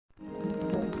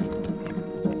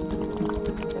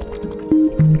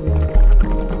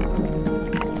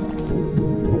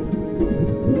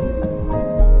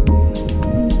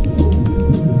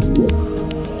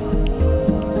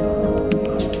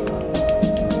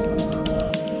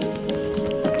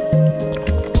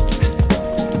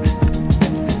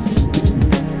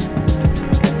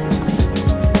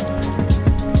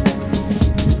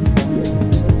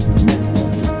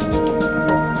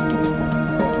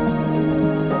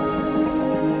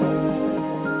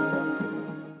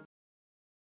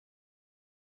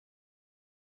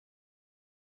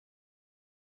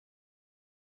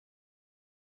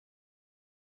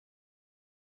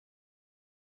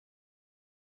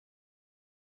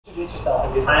Introduce yourself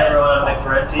and do Hi everyone, I'm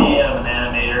Parente. I'm an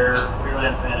animator,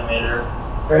 freelance animator.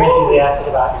 Very enthusiastic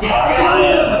about yourself. I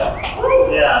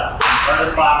am, yeah, part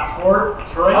of Box 4,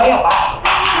 Detroit. Oh yeah, wow.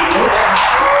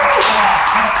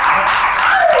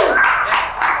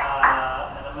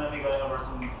 And I'm going to be going over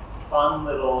some fun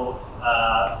little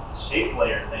shape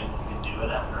layer things you can do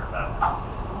in After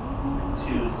Effects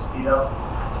to speed up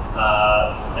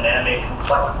and animate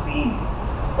complex scenes.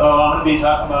 So I'm going to be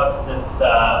talking about this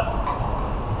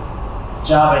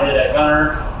job I did at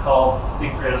Gunner called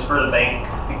It was for the bank,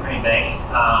 Synchrony Bank.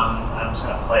 I'm just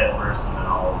going to play it first and then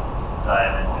I'll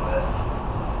dive into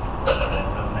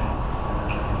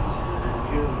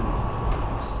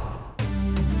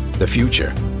it. The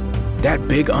future, that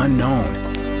big unknown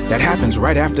that happens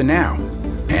right after now,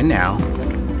 and now,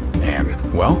 and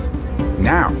well,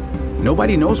 now.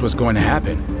 Nobody knows what's going to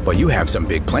happen, but you have some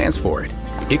big plans for it.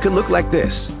 It could look like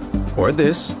this,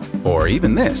 or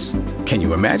even this. Can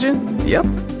you imagine? Yep,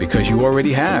 because you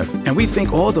already have, and we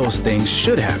think all those things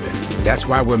should happen. That's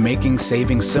why we're making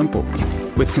saving simple.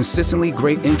 With consistently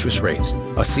great interest rates,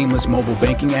 a seamless mobile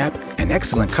banking app, and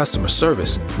excellent customer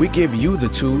service, we give you the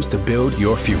tools to build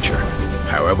your future,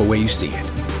 however way you see it.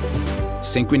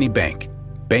 Synchrony Bank,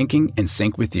 banking in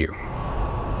sync with you.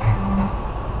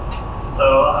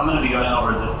 So I'm going to be going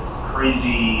over this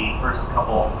crazy first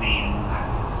couple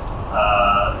scenes,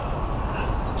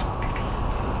 this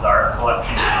bizarre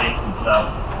collection of shapes and stuff.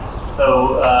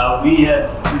 So we had,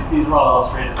 these were all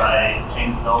illustrated by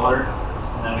James Noller,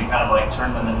 and then we kind of like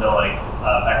turned them into like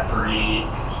vectory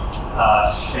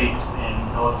shapes in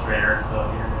Illustrator. So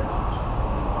here it is.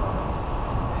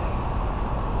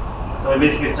 So we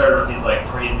basically started with these like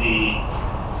crazy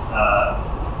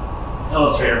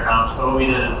Illustrator comps. So what we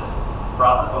did is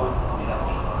brought the,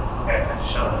 okay, I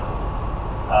just show this.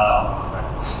 One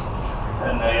second. I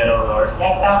didn't know you had overlord.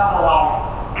 Next up, the ladder.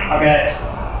 Okay.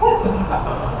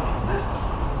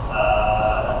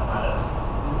 That's not it.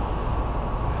 Oops.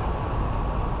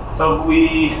 So we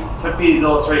took these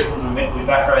illustrations, we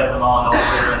vectorized them all in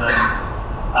Illustrator, and then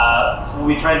so what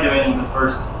we tried doing the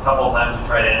first couple of times we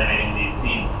tried animating these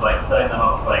scenes is like setting them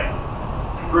up like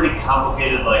pretty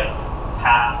complicated like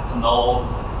paths to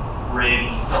nulls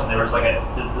rigs, and there was like a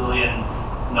bazillion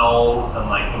nulls, and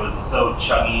like it was so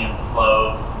chuggy and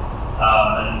slow,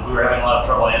 and we were having a lot of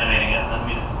trouble animating it. And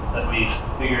then we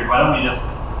figured, why don't we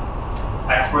just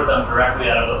export them directly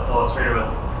out of Illustrator with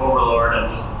Overlord and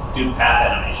just do path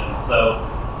animation. So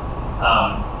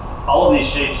all of these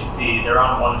shapes you see, they're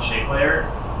on one shape layer.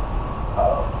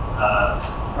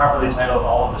 Properly titled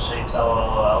All of the Shapes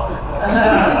LOL.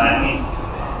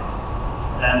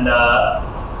 And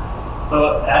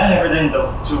so adding everything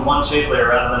to one shape layer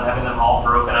rather than having them all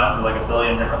broken out into like a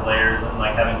billion different layers and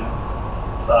like having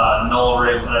null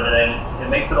rigs and everything, it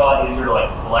makes it a lot easier to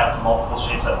like select multiple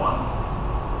shapes at once.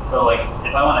 So like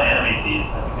if I want to animate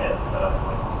these, I think I have it set up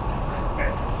like just okay.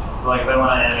 So like if I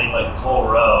want to animate like this whole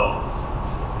row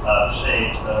of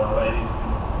shapes, I need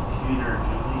computer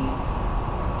Julie.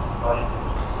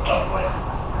 Oh wait.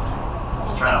 I'm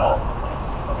just trying to hold.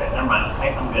 Okay, never mind.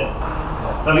 I'm good.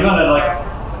 So if you want to like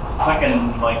click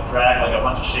and like drag like a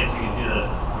bunch of shapes, you can do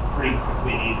this pretty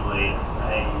quickly and easily.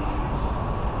 I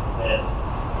did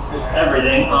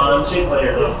everything on shape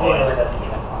layer at this point.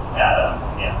 Yeah,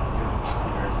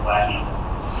 it's wacky.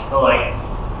 So like,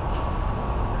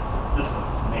 this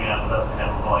is maybe not the best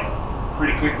example, but like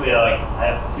pretty quickly, I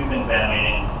have two things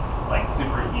animating like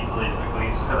super easily and quickly,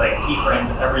 just because I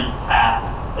keyframed every path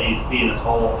that you see in this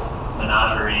whole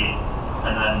menagerie,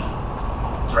 and then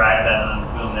drag them, and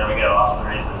then boom, there we go, off to the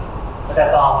races. But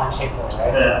that's all on one shape layer,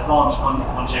 right? Yeah, it's all on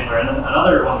one shape layer. And then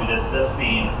another one we did, this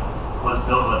scene, was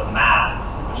built with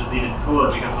masks, which is even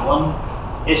cooler because the one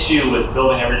issue with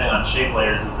building everything on shape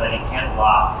layers is that you can't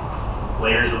lock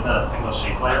layers within a single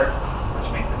shape layer, which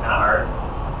makes it kind of hard.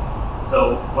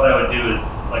 So what I would do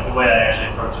is, like the way I actually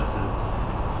approach this is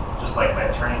just like by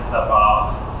turning stuff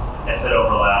off if it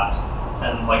overlapped,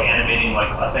 and like animating like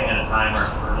a thing at a time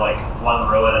or like one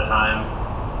row at a time,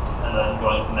 and then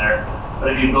going from there.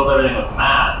 But if you build everything with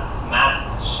masks,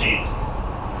 mask shapes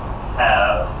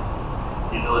have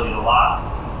the ability to lock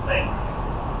things.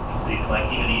 So you can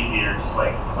like even easier just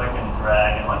like click and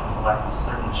drag and like select a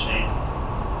certain shape.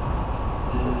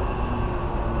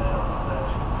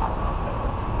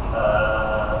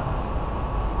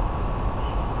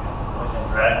 Click and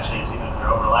drag shapes even if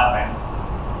they're overlapping.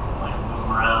 Like move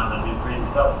them around and do crazy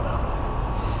stuff with them.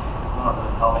 I don't know if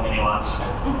this is helping anyone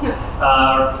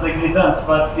or if this makes any sense,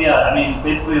 but yeah, I mean,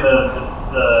 basically the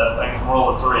I guess moral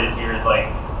of the story here is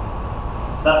like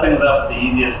set things up the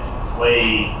easiest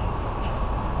way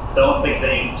don't think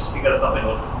that you, just because something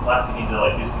looks complex, you need to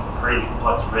like do some crazy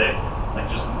complex rig. Like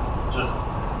just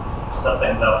set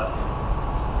things up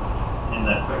in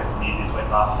the quickest and easiest way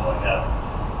possible, I guess.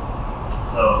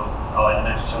 So, I didn't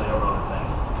actually show the Overlord thing.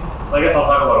 So I guess I'll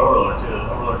talk about Overlord too.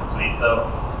 Overlord is sweet. So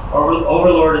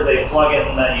Overlord is a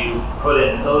plugin that you put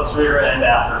in Illustrator and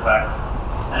After Effects,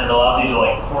 and it allows you to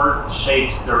like port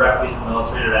shapes directly from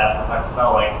Illustrator to After Effects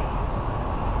without like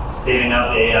saving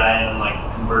out the AI and then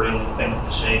like converting things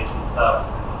to shapes and stuff.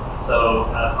 So,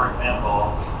 for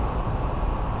example,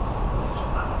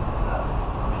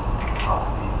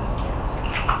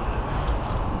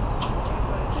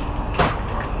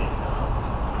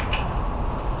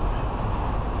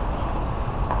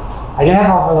 I do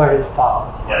have Overlord installed.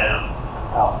 Yeah, I know.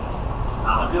 Oh.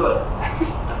 I'm gonna do it.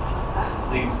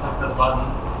 So you can select this button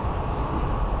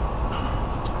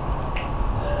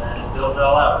and it builds it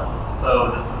all out. So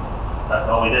that's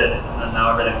all we did. And then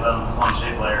now everything's on one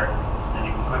shape layer. And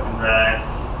you can click and drag.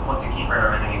 Once you keyframe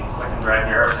everything, you can click and drag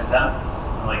your art content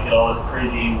and like get all this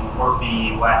crazy,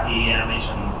 warpy, wacky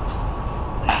animation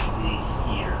that you see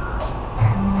here.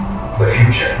 The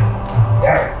future.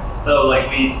 Yeah. So like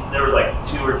there was like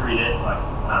 2 or 3 days, like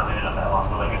I don't know, maybe not that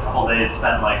long, but like a couple days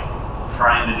spent like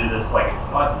trying to do this. Like,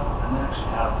 I didn't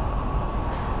actually have.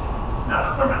 No,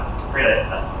 never mind. Forget I said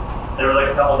that. There was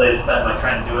like a couple days spent like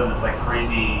trying to do it in this like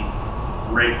crazy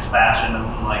rigged fashion, and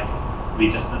like we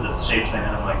just did this shape thing,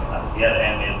 and I'm like, we had to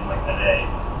animate it in like a day,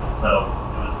 so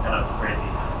it was kind of crazy.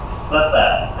 So that's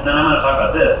that. And then I'm going to talk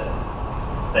about this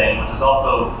thing, which is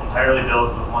also entirely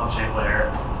built with one shape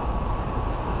layer.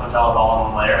 This hotel is all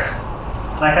on one layer.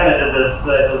 And I kind of did this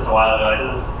a while ago. I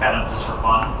did this kind of just for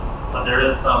fun, but there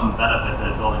is some benefit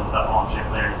to building stuff all in shape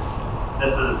layers.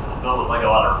 This is built with like a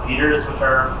lot of repeaters, which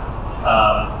are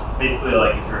basically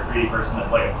like if you're a 3D person,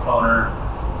 it's like a cloner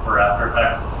for After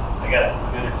Effects, I guess is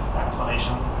a good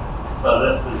explanation. So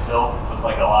this is built with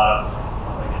like a lot of,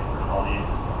 once I get rid of all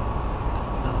these,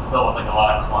 this is built with like a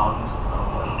lot of cloned,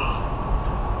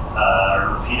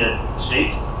 repeated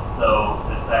shapes. So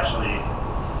it's actually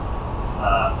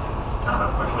kind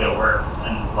of a quick way to work,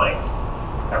 and like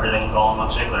everything's all in one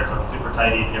shape layer, so it's super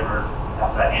tidy if you ever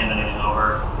have to hand anything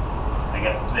over. I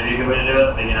guess it's maybe a good way to do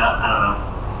it, maybe not, I don't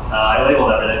know. I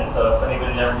labeled everything, so if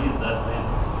anybody ever needed this, they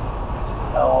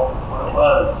could tell what it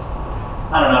was.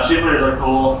 I don't know, shape layers are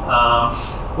cool.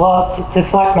 Well, to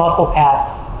select multiple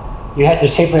paths, the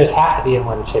shape layers have to be in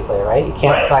one shape layer, right? You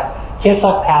can't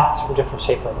select paths from different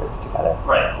shape layers together.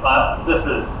 Right, but this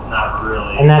is not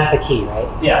really. And that's the key, right?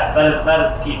 Yes, that is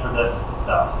the key for this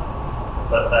stuff.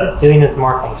 But that's doing this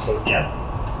morphing shape. Yeah.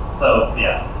 So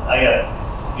yeah, I guess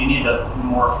if you need to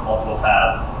morph multiple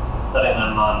paths, setting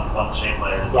them on one shape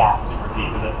layer is super key,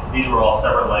 because if these were all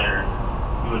separate layers,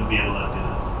 you wouldn't be able to do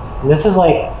this. And this is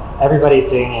like everybody's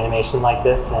doing animation like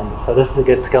this, and so this is a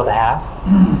good skill to have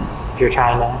if you're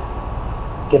trying to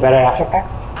get better at After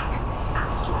Effects.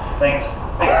 Thanks.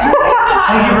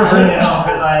 Thank you for bringing it up,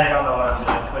 because I don't know what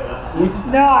I'm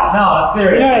doing. No, I'm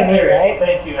serious. You know what I'm I mean, serious. right?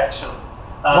 Thank you, actually.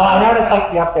 Well, I know what it's like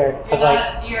to be up there, because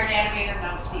You're an animator,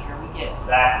 not a speaker. We get it.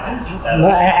 Exactly.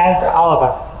 as all of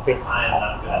us, basically. I am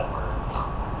not good at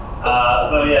words.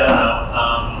 So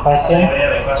yeah, questions? Anybody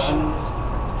have any questions?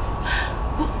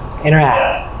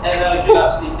 Interact. Yeah. And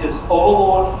curiosity, is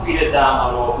Overlord free to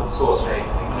download or open source or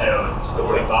anything? No, it's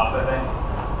 $40, I think.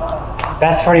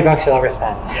 Best $40 you'll ever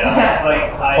spend. Yeah, it's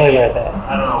like Totally worth it.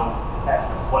 I don't know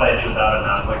what I do without it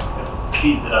now. It's like it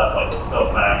speeds it up like so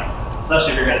fast,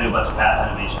 especially if you're gonna do a bunch of path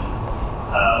animation,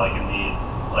 like in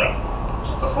these. Like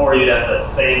before, you'd have to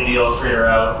save the Illustrator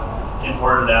out,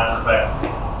 import it into After Effects,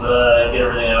 get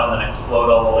everything out, and then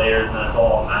explode all the layers, and then it's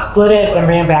all massive. Split it, then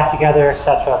bring it back together,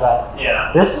 etc. But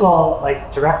yeah, this will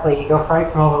like directly. You go right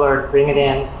from Overlord, bring it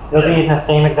in. It'll be in the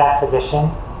same exact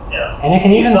position. Yeah. And it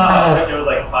can even kind of. It was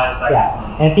like 5 seconds.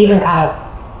 Yeah, and it's even kind of.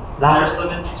 There's some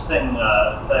interesting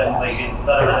settings. Like you can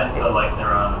set everything so like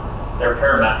they're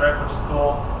parametric, which is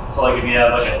cool. So like if you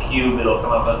have like a cube, it'll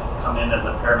come in as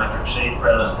a parametric shape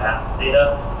rather than path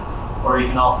data. Or you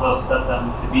can also set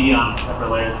them to be on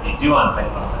separate layers if you do want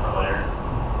things on separate layers.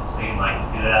 So you can like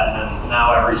do that, and then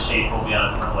now every shape will be on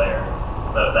a different layer.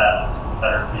 So if that's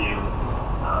better for you,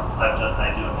 I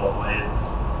do it both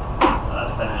ways,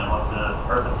 depending on what the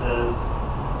purpose is.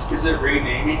 Is it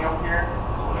renaming up here?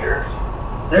 Layers?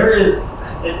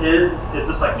 It's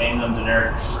just like naming them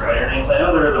generic layer names. I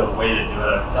know there is a way to do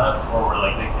it. I've done it before where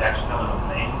like they actually come in with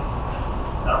names.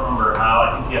 I don't remember how.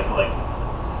 I think you have to like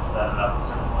set it up a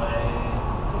certain way.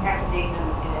 You have to name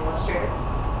them in Illustrator.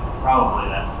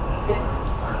 Probably that's it.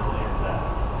 Or the layers that.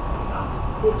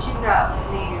 Did you not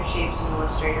name your shapes in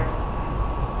Illustrator?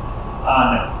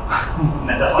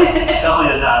 No, definitely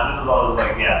did not. This is all just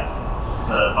like, just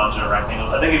a bunch of rectangles.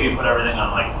 I think if you put everything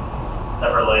on like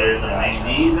separate layers and name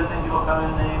these, I think it'll come in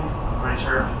named. I'm pretty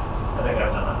sure. I think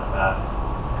I've done that in the past.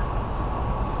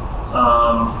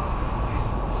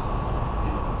 Let's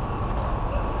see what this is. I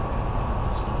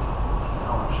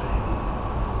want to show you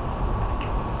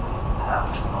some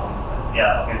paths, nulls.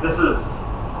 Yeah, okay, this is,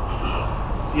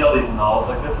 see all these nulls?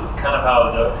 Like this is kind of how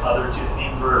the other two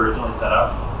scenes were originally set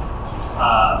up.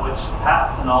 Which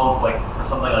paths to nulls, like for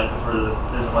something like this where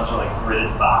there's a bunch of like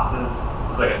gridded boxes,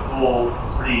 it's like a cool,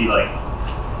 pretty like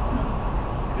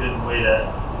good way to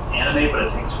animate, but it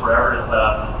takes forever to set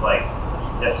up, and it's like,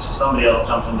 if somebody else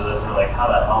jumps into this, they're like, how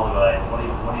the hell do I, what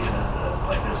even is this?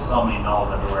 Like there's so many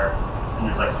nulls everywhere, and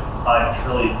there's like 5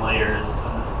 trillion layers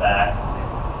in the stack.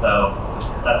 So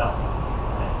that's,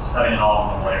 just having it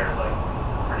all in one layer is like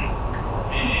pretty cool.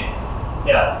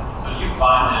 Yeah. So you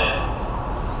find that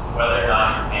whether or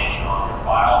not you're painting on your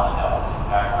file, that will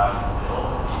impact how you build,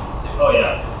 or you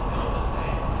build the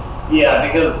same? Yeah,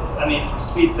 because I mean, for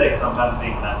speed's sake, sometimes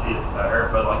being messy is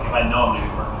better. But like, if I know I'm going to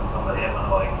be working with somebody, I'm going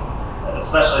to like,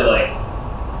 especially like,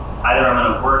 either I'm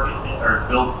going to work or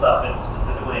build stuff in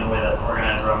specifically in a way that's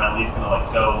organized, or I'm at least going to like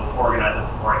go organize it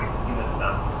before I can give it to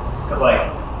them. Because like,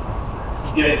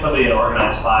 giving somebody an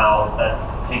organized file that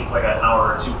takes like an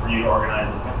hour or 2 for you to organize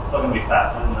is still going to be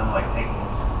faster than them like taking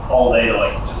all day to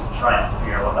like just try and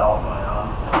figure out what the hell's going on.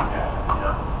 You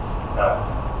know? So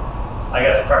I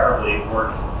guess preferably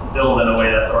build in a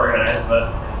way that's organized,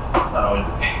 but it's not always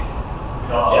the case.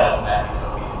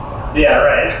 Yeah,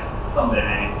 right. Someday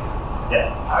maybe.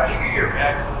 Yeah. How do you get your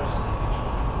macros?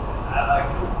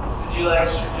 Did you find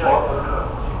that?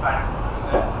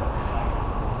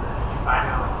 Did you find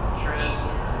out interest?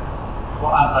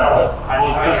 Well, I'm sorry.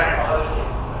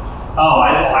 Oh,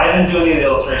 I didn't do any of the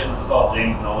illustrations. This is all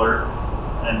James Noller,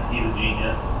 and he's a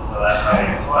genius. So that's how he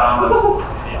found him.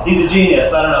 He's a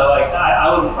genius. I don't know. Like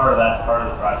I wasn't part of that part of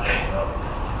the project. So.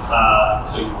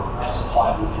 So you were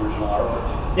supplied with the original artwork?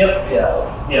 Yep.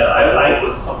 Yeah.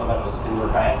 Was it something that was in their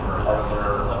bank or part of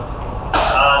their?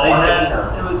 They had.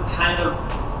 It was kind of.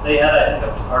 They had, I think,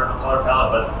 a part of a color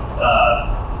palette, but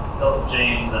Philip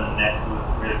James and Nick, who was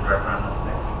the creative director on this,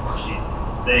 Nick Borshi,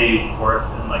 they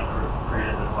worked and like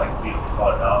created this like beautiful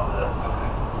color palette for this. Okay.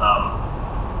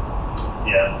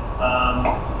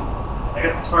 I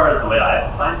guess as far as the way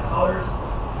I find colors,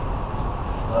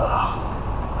 I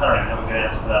don't even have a good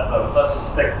answer for that, so let's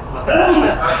just stick with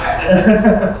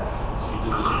that. So you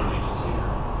did this for an agency?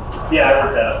 Or? Yeah, I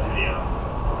worked at a studio.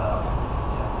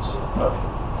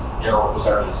 Okay. Your work was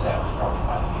already established probably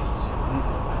by the agency.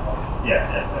 Okay.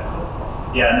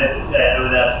 Yeah, and it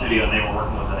was at a studio and they were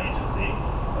working with an agency.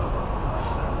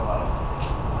 So there was a lot of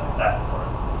back and forth.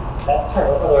 That's for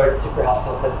Overlord super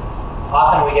helpful because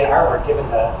often we get artwork given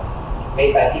to us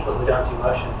made by people who don't do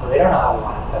motion, so they don't know how we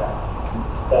want it set up.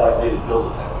 So they didn't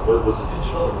build it that way. Was it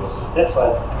digital or was it? This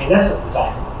was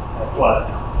designed. What?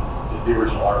 The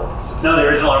original artwork was it? No, the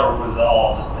original artwork was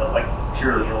all just like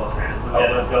purely illustrated. So we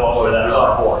had to go over that. It was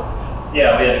on a board.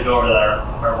 Yeah, we had to go over that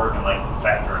artwork and like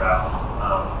vector it out.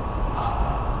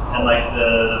 And like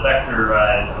the vector,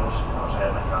 I wish I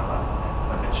had my Dropbox in there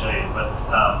so I could show you. But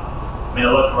I mean,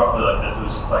 it looked roughly like this. It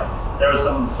was just like there was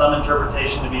some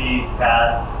interpretation to be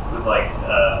had with like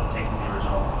taking the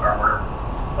original artwork,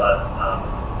 but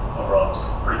overall, it was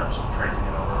pretty much tracing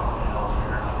it over in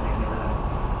Illustrator, making everything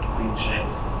clean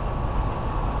shapes.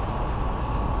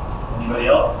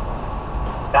 Anybody else?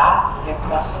 Scott, you have a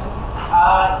question?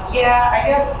 Yeah, I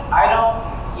guess I don't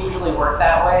usually work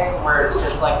that way, where it's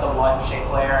just like the one shape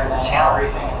layer and then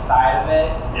everything inside of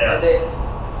it. Yeah. Is it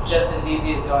just as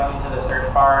easy as going into the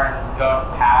search bar and going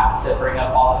path to bring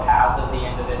up all the paths of the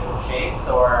individual shapes,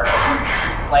 or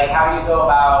like how do you go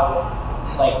about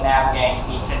like navigating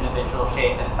each individual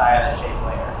shape inside of the shape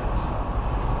layer?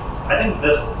 I think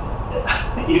this,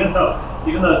 even though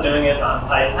doing it on,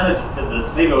 I kind of just did this.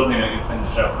 Maybe it wasn't even a good thing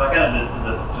to show because I kind of just did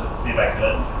this just to see if I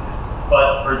could.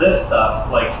 But for this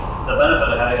stuff, like the benefit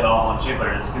of having it all in one shape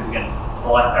layer is because you can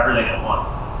select everything at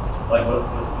once. Like with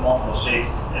multiple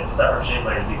shapes, in separate shape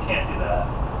layers, you can't do that.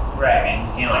 Right. I mean,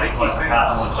 you can't like select the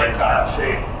path on one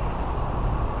shape.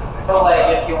 But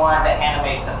like if you wanted to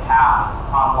animate the path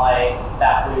on like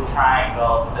that blue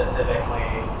triangle specifically.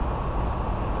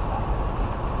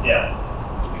 Yeah.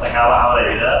 Like how would I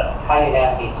do that? How do you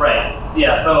navigate? Right.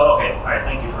 Yeah. So okay. All right.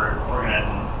 Thank you for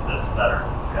organizing this better,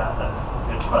 Scott. That's a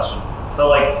good question. So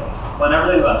like when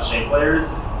everything's on shape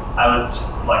layers, I would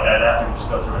just like I'd have to just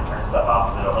go through and turn stuff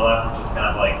off if it overlap, which is kind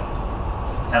of like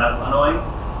it's kind of annoying.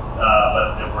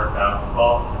 but it worked out.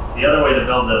 Well, the other way to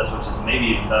build this, which is maybe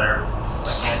even better, I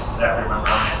can't exactly remember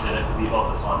how I did it because he built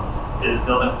this one, is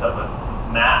building stuff with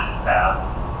mask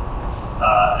paths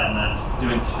and then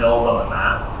doing fills on the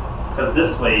mask. Because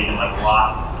this way you can like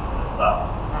lock this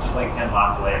stuff, just like you can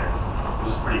lock layers,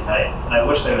 which is pretty tight. And I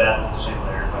wish they would add this to shape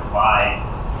layers. Like why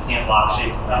you can't lock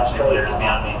shape layers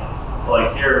beyond me. But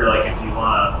like here, like if you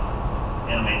want to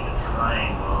animate the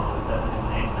triangle, is that the new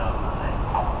name? No, it's not the name.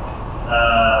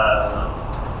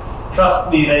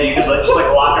 Trust me that you could just like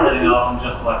lock everything else and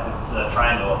just select the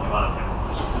triangle if you wanted to,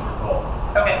 which is super cool.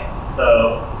 Okay.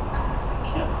 So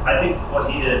I think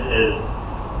what he did is,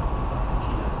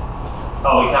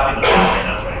 oh, we copied the okay,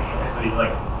 that's right. Okay, so he's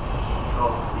like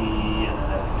Control C, and then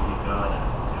I think you go and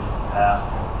do the path.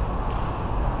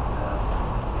 That's the path.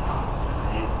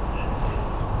 Paste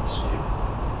shape.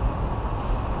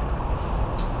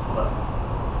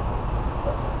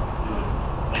 Let's do it.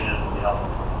 Maybe this will be helpful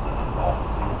for us to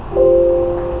see. I'm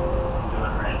doing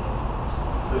it right.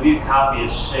 So if you copy a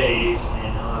shape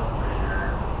in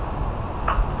Illustrator,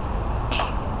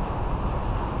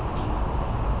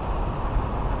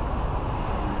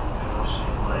 go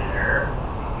shape layer,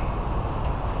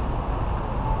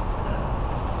 and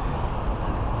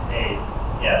paste.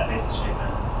 Yeah, paste the shape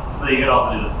in. So you could also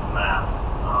do this with mask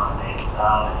on a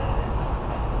solid.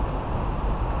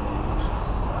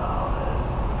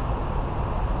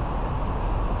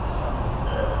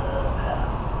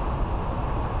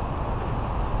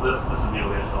 So this would be a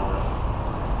way to build it.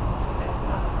 So paste the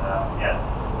mask out. Yeah.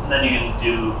 And then you can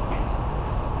do,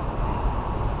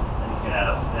 then you can add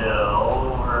a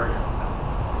fill over your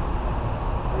fence.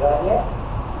 Is that here?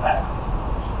 Fence.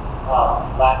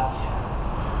 Left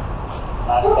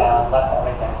down, left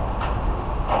right there.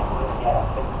 Yeah,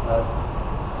 sync mode.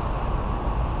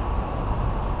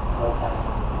 Load time.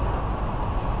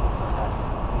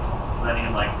 So then you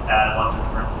can like add a bunch of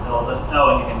different fills. And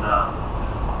you can,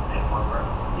 this is the important part.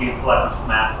 You can select which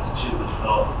mask to choose which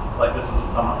fill. So like this is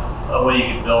a way you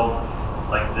can build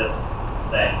like this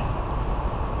thing.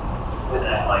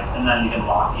 And then you can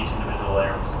lock each individual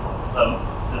layer, which is cool. So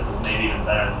this is maybe even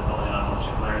better than building on one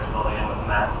shape layers, building it with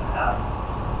mask paths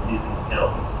using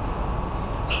fills.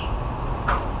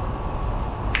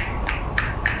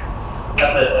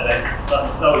 That's it, I think. That's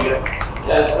so good.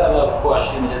 Yeah, I just have another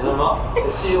question. It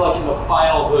seems like in the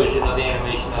final version of the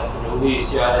animation that's been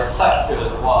released, you added texture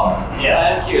as well. Yeah.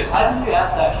 I'm curious, how did you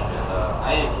add texture though?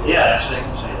 I am curious. Yeah, actually I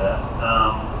can show you that.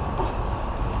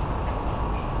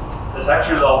 The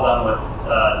texture is all done with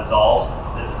the dissolve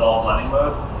blending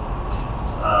mode.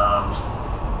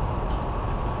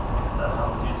 That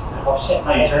helped use too. Oh shit. No,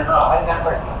 you turned it off. Why did that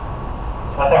work? I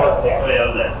thought it wasn't there. Oh yeah, it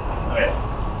was there. Okay.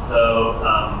 So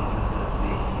this is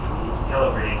the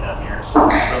yellow gradient down here. So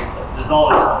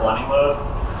dissolve is just a blending mode.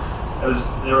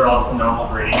 They were all just normal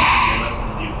gradients to begin with,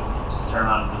 and you just turn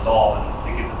on dissolve and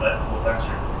it gives it that cool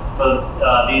texture. So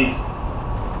these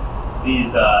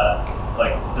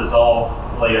like dissolve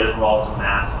layers were also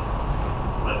masked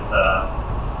with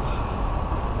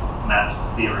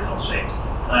the original shapes.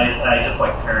 And I just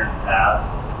like parent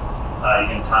paths. You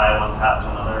can tie one path to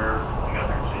another. I guess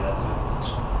I can show you that too.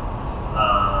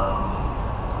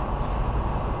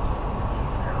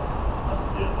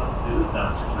 Here, let's do this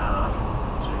demonstration now.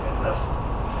 I'll show you guys this.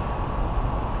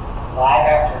 Live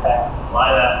After Effects.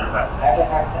 Live After Effects. After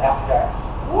Effects after dark.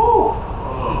 Woo!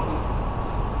 Whoa.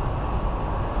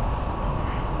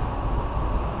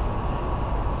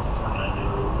 I'm gonna do a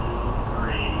little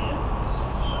gradient.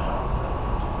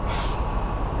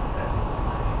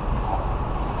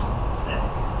 Sick.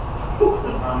 Put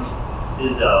this on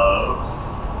dissolve.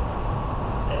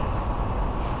 Sick.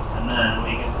 And then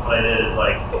what I did is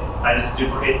like I just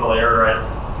duplicate the layer right.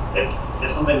 If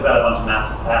something's got a bunch of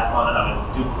mask paths on it, I'm gonna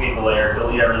duplicate the layer,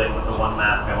 delete everything with the one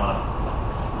mask I want to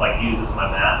like use as my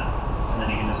mat, and then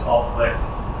you can just alt click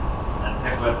and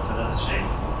pick whip to this shape,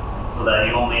 so that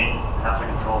you only have to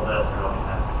control this or only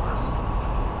mask it first.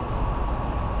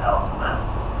 L and then.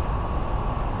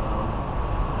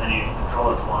 Then you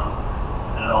control this one,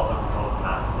 and it also controls the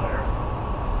mask layer,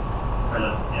 or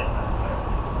the mask layer.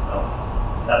 So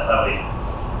that's how we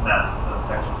mask those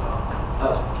textures on.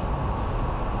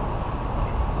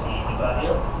 Anybody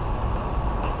else?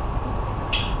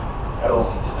 I don't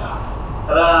seem to know.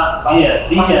 Ta-da! The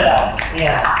end.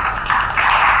 Yeah.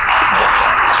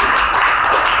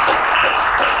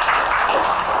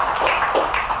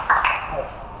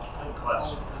 Good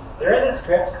question. There is a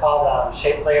script called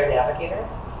Shape Layer Navigator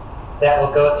that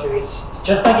will go through each,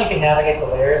 just like you can navigate the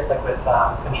layers like with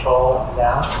control up and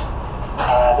down.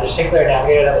 There's a Shape Layer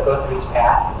Navigator that will go through each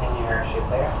path in your shape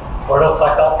layer. Or it'll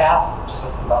select all paths just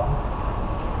with some buttons.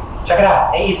 Check it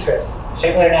out, AE Scripts,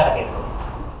 Shape Layer Navigator.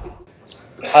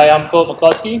 Hi, I'm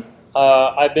McCloskey.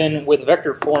 I've been with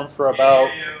Vector Form for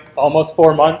about almost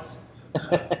 4 months.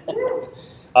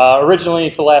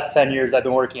 Originally, for the last 10 years, I've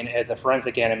been working as a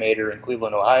forensic animator in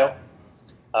Cleveland, Ohio.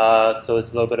 So this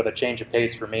is a little bit of a change of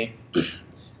pace for me.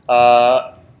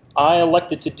 I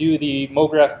elected to do the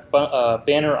Mograph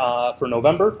banner for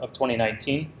November of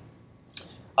 2019.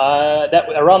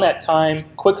 Around that time,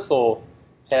 Quixel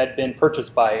had been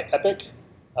purchased by Epic,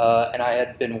 and I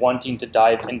had been wanting to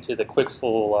dive into the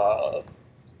Quixel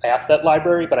asset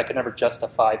library, but I could never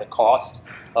justify the cost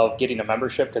of getting a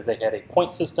membership because they had a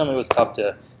point system. It was tough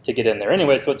to get in there.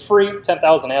 Anyway, so it's free,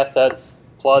 10,000 assets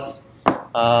plus,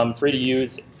 free to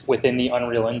use within the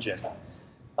Unreal Engine.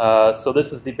 So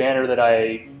this is the banner that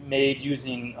I made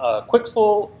using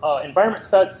Quixel environment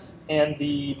sets, and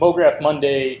the Mograph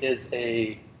Monday is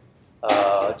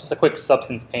just a quick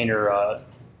substance painter, a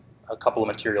couple of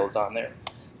materials on there.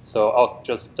 So I'll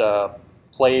just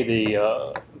play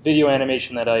the video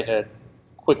animation that I had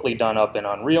quickly done up in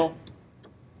Unreal,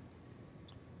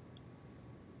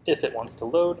 if it wants to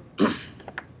load.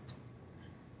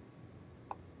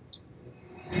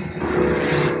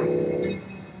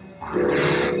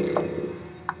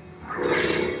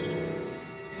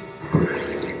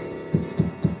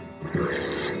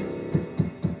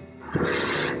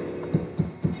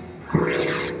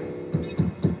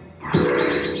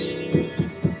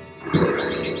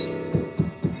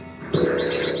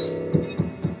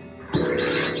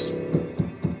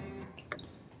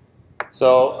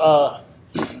 So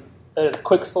that is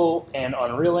Quixel and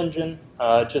Unreal Engine.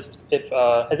 Has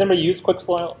anybody used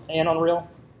Quixel and Unreal?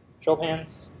 Show of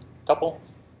hands. Couple.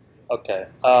 Okay.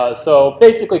 So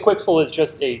basically, Quixel is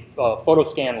just a photo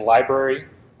scan library,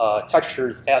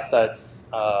 textures, assets,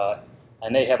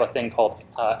 and they have a thing called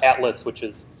Atlas, which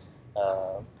is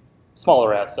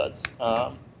smaller assets.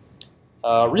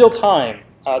 Real time.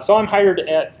 So I'm hired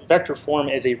at Vector Form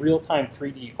as a real-time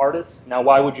 3D artist. Now,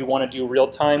 why would you want to do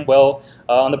real-time? Well,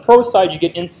 on the pro side, you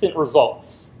get instant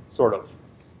results, sort of.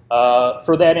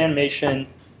 For that animation,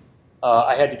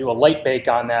 I had to do a light bake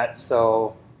on that.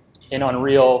 So in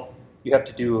Unreal, you have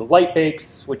to do light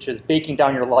bakes, which is baking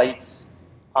down your lights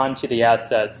onto the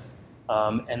assets,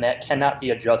 and that cannot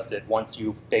be adjusted once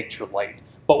you've baked your light.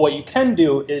 But what you can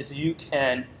do is you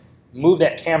can move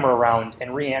that camera around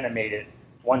and reanimate it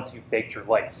once you've baked your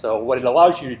lights. So what it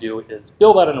allows you to do is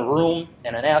build out in a room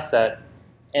and an asset,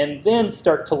 and then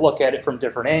start to look at it from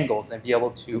different angles and be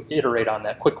able to iterate on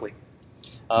that quickly.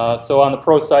 So on the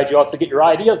pro side, you also get your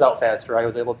ideas out faster. I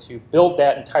was able to build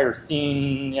that entire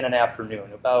scene in an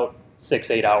afternoon, about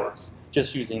 6-8 hours,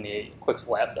 just using the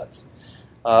Quixel assets.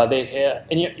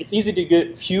 It's easy to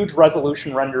get huge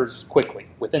resolution renders quickly,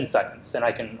 within seconds, and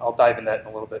I'll dive in that in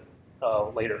a little bit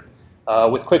later.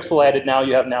 With Quixel added now,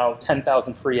 you have now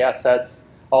 10,000 free assets.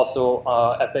 Also,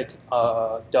 Epic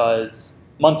does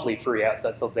monthly free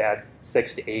assets. So they add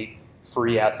 6 to 8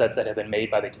 free assets that have been made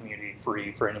by the community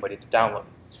free for anybody to download.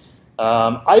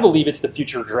 I believe it's the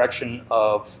future direction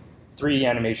of 3D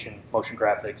animation, motion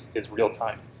graphics, is real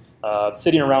time.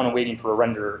 Sitting around and waiting for a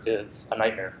render is a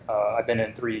nightmare. I've been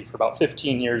in 3D for about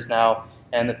 15 years now,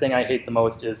 and the thing I hate the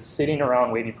most is sitting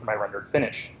around waiting for my render to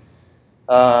finish.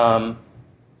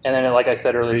 And then, like I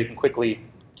said earlier, you can quickly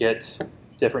get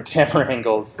different camera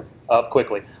angles up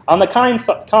quickly. On the con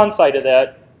side of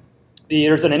that,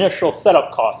 there's an initial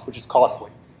setup cost, which is costly.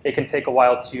 It can take a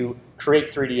while to create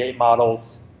 3D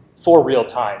models for real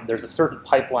time. There's a certain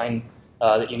pipeline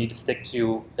that you need to stick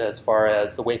to as far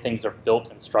as the way things are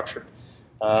built and structured.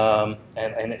 And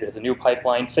it is a new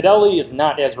pipeline. Fidelity is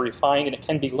not as refined, and it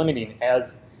can be limiting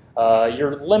as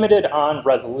you're limited on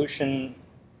resolution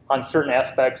on certain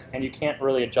aspects, and you can't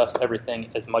really adjust everything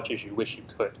as much as you wish you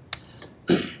could.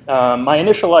 My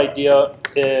initial idea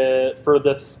for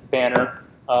this banner,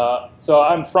 so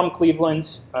I'm from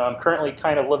Cleveland. I'm currently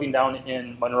kind of living down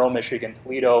in Monroe, Michigan,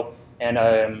 Toledo, and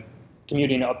I'm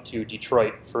commuting up to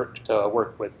Detroit to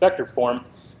work with Vector Form.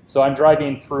 So I'm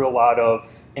driving through a lot of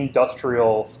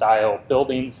industrial style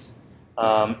buildings,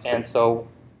 and so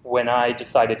when I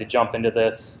decided to jump into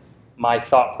this, my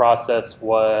thought process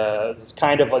was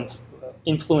kind of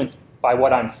influenced by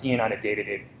what I'm seeing on a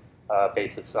day-to-day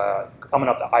basis. Coming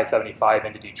up to I-75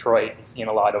 into Detroit and seeing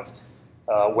a lot of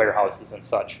warehouses and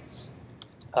such.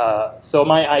 So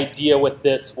my idea with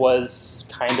this was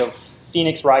kind of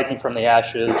Phoenix rising from the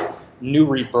ashes, new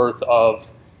rebirth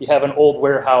of, you have an old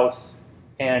warehouse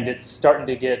and it's starting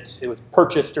to get, it was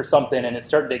purchased or something, and it's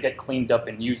starting to get cleaned up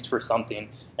and used for something.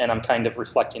 And I'm kind of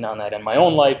reflecting on that in my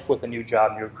own life with a new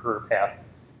job, new career path,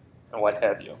 and what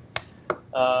have you.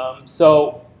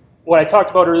 So what I talked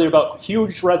about earlier about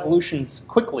huge resolutions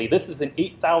quickly. This is an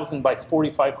 8,000 by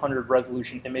 4,500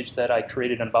 resolution image that I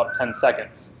created in about 10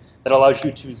 seconds. That allows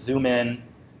you to zoom in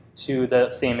to the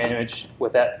same image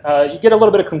with that. You get a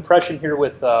little bit of compression here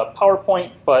with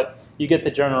PowerPoint, but you get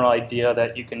the general idea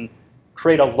that you can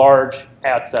create a large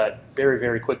asset very,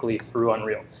 very quickly through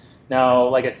Unreal. Now,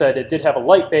 like I said, it did have a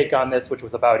light bake on this, which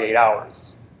was about 8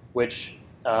 hours, which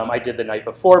I did the night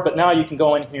before. But now you can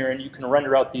go in here and you can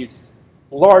render out these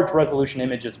large resolution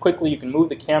images quickly. You can move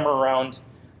the camera around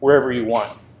wherever you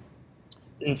want.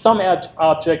 In some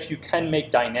objects, you can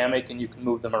make dynamic and you can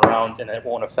move them around and it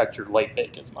won't affect your light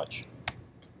bake as much.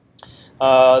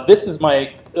 This is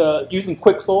my, using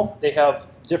Quixel, they have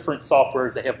different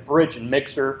softwares. They have Bridge and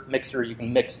Mixer. Mixer, you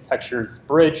can mix textures.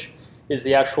 Bridge is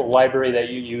the actual library that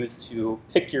you use to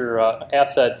pick your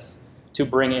assets to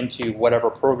bring into whatever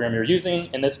program you're using.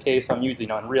 In this case, I'm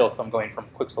using Unreal, so I'm going from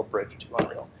Quixel Bridge to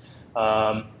Unreal.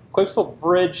 Quixel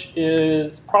Bridge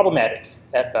is problematic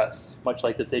at best, much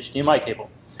like this HDMI cable.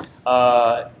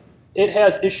 It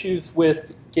has issues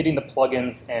with getting the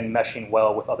plugins and meshing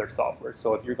well with other software.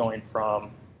 So if you're going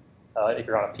from, if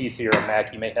you're on a PC or a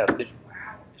Mac, you may have issues.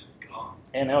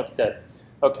 And now it's dead.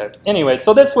 Okay. Anyway,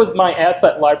 so this was my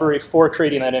asset library for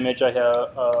creating that image. I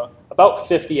have about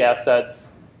 50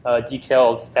 assets,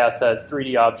 decals, assets,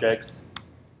 3D objects,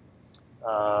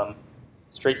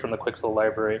 straight from the Quixel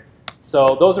library.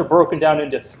 So those are broken down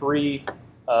into 3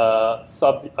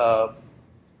 sub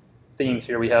themes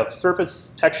here. We have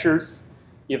surface textures,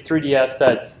 you have 3D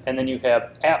assets, and then you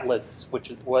have atlas, which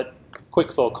is what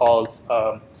Quixel calls,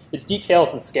 it's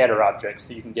decals and scatter objects.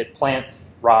 So you can get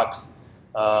plants, rocks,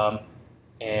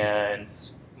 and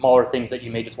smaller things that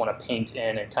you may just want to paint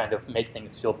in and kind of make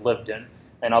things feel lived in.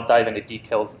 And I'll dive into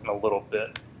decals in a little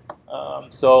bit.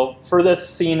 So for this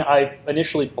scene, I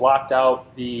initially blocked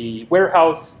out the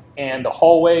warehouse and the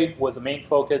hallway was the main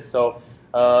focus. So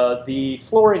the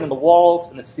flooring and the walls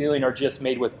and the ceiling are just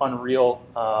made with Unreal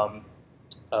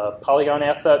polygon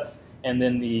assets, and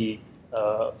then the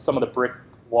some of the brick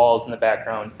walls in the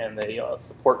background and the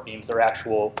support beams are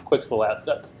actual Quixel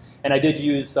assets. And I did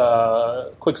use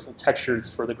Quixel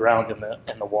textures for the ground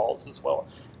and the walls as well.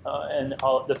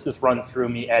 This just runs through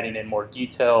me adding in more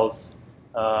details.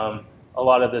 A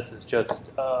lot of this is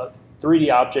just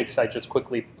 3D objects I just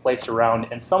quickly placed around,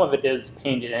 and some of it is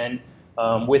painted in.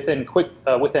 Within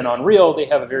Unreal, they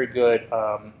have a very good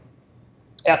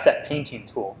asset painting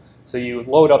tool. So you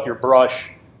load up your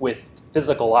brush with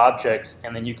physical objects,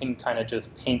 and then you can kind of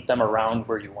just paint them around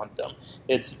where you want them.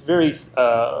 It's very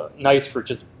nice for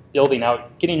just building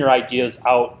out, getting your ideas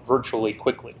out virtually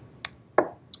quickly.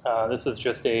 This is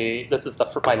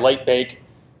for my light bake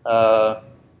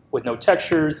with no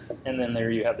textures, and then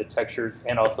there you have the textures,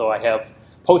 and also I have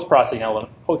post-processing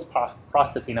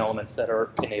elements that are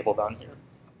enabled on here.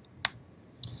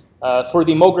 For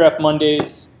the Mograph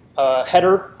Mondays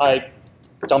header, I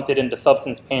dumped it into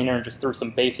Substance Painter and just threw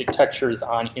some basic textures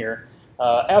on here.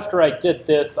 After I did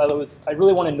this, I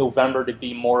really wanted November to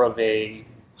be more of a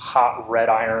hot red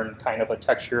iron kind of a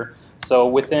texture. So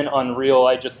within Unreal,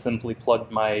 I just simply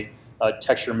plugged my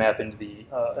texture map into the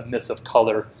emissive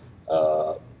color,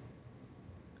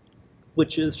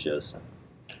 which is just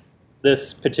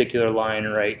this particular line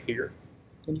right here.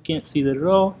 And you can't see that at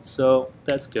all, so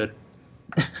that's good.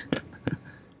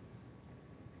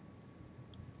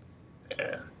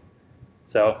 Yeah.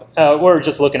 So what we're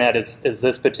just looking at is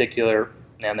this particular,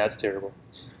 man, that's terrible.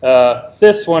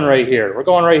 This one right here. We're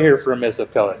going right here for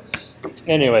emissive color.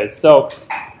 Anyways, so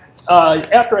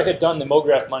after I had done the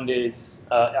Mograph Mondays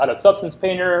out of Substance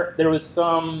Painter, there was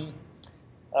some,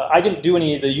 I didn't do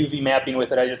any of the UV mapping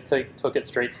with it. I just took it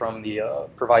straight from the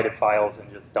provided files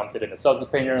and just dumped it into Substance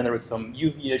Painter, and there was some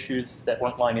UV issues that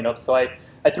weren't lining up. So I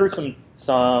threw some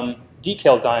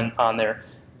decals on there.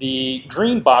 The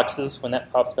green boxes, when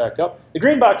that pops back up, the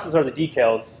green boxes are the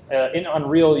decals. In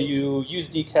Unreal, you use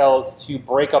decals to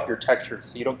break up your textures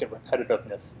so you don't get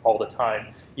repetitiveness all the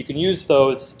time. You can use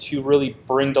those to really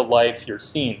bring to life your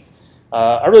scenes.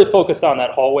 I really focused on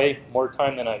that hallway more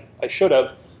time than I should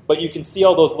have, but you can see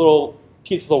all those little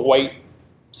pieces of white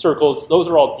circles. Those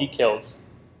are all decals.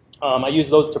 I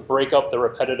use those to break up the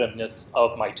repetitiveness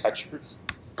of my textures.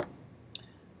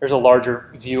 There's a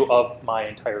larger view of my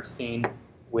entire scene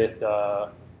with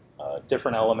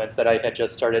different elements that I had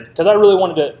just started, because I really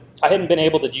wanted to, I hadn't been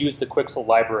able to use the Quixel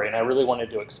library, and I really wanted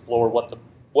to explore what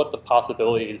the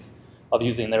possibilities of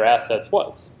using their assets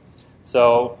was.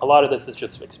 So a lot of this is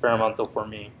just experimental for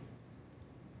me.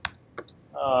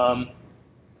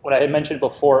 What I had mentioned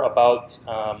before about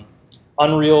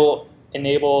Unreal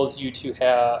enables you to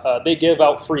have, they give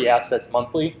out free assets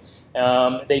monthly,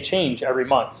 They change every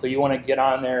month, so you want to get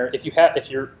on there. If you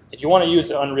want to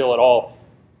use Unreal at all,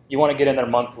 you want to get in there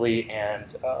monthly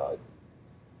and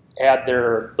add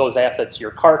those assets to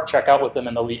your cart, check out with them,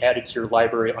 and they'll be added to your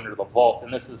library under the Vault.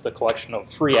 And this is the collection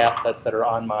of free assets that are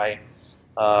on my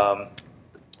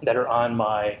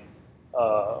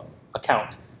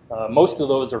account. Most of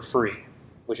those are free,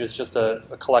 which is just a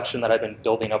collection that I've been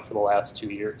building up for the last 2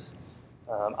 years.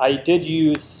 I did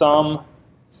use some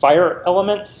fire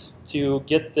elements to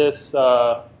get this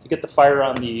to get the fire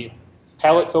on the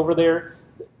pallets over there.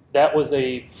 That was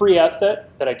a free asset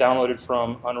that I downloaded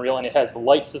from Unreal, and it has the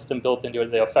light system built into it,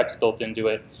 the effects built into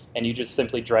it, and you just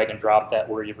simply drag and drop that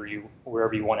wherever you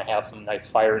want to have some nice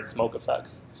fire and smoke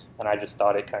effects. And I just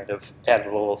thought it kind of added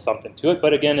a little something to it.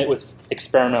 But again, it was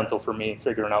experimental for me,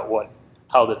 figuring out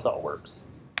how this all works.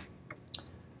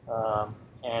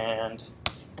 And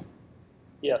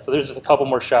yeah, so there's just a couple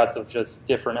more shots of just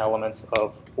different elements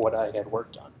of what I had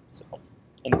worked on. So,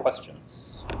 any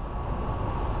questions?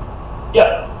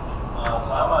 Yeah.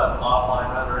 So I'm an offline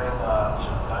rendering,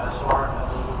 dinosaur, as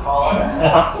we would call it.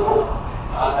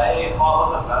 I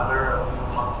fought with a vendor a few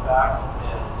months back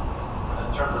in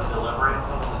terms of delivering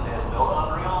something that they had built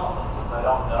on Unreal. And since I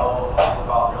don't know anything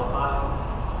about real time,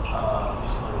 you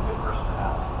seem like a good person to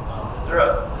ask.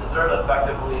 Is there an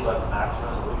effectively max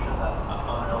resolution that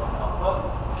Unreal can help with?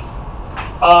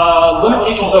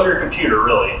 Limitations of your computer,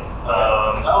 really.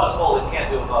 I was told it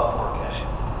can't do above 4K,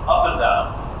 up and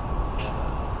down.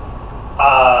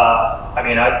 I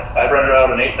mean, I rendered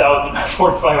out an 8,000 by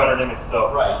 4,500 image,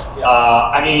 so. Right. Yeah.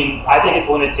 I mean, I think it's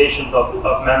limitations of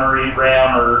memory,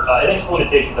 RAM, or I think it's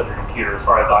limitations of your computer, as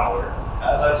far as I'm aware.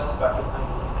 As I suspected.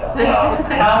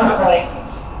 Sounds like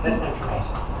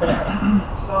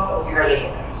misinformation. Some You heard it.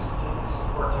 didn't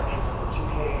support textures over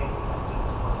 2K, some didn't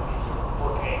support textures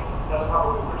over 4K. That's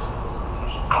probably where some of those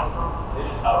limitations come from. They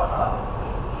just out.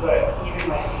 But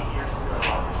even 8 years ago,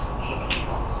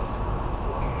 GPUs was support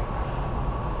 4K.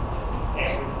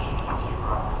 And with GPUs, you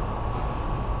brought.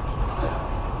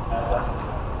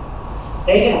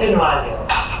 They just didn't want to do it.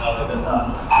 No, they did not.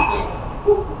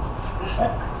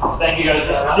 Thank you guys. I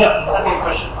have a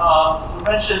question. You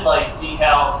mentioned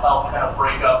decals help kind of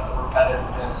break up the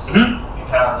repetitiveness and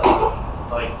kind of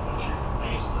what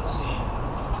you're used to seeing.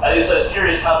 I was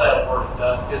curious how that worked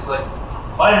because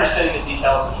my understanding of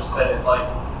decals is just that it's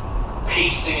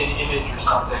pasting an image or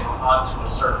something onto a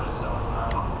surface.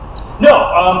 No,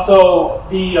 so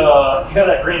you have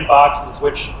that green box,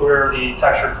 where the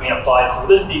texture is being applied. So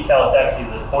this decal is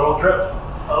actually this oil drip.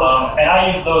 And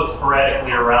I use those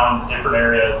sporadically around different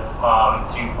areas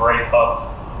to break up,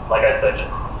 like I said,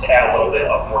 just to add a little bit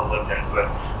of more lift into it.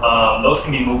 Those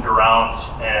can be moved around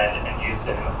and used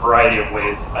in a variety of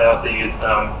ways. I also use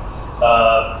them,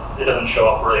 it doesn't show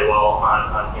up really well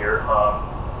on here.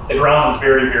 The ground is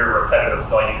very, very repetitive,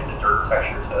 so I use the dirt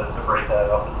texture to break that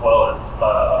up, as well as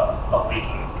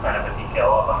leaking kind of a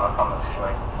decal up on the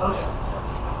ceiling.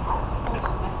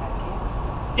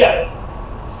 Yeah.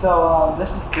 So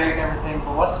this is great and everything,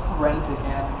 but what's forensic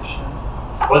animation?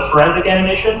 What's forensic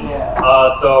animation? Yeah.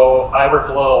 So I worked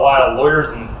with a lot of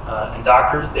lawyers and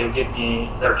doctors. They would give me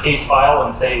their case file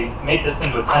and say, make this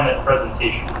into a 10-minute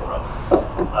presentation for us.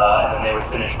 And then they would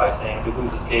finish by saying, if we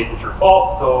lose this case, it's your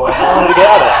fault. So I wanted to get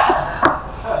out of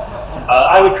that.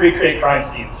 I would create crime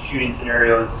scenes, shooting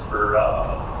scenarios for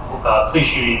police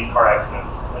shootings, car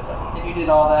accidents, like that. And you did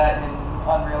all that in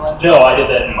Unreal Engine? No, I did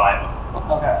that in Maya.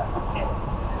 Okay.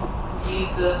 You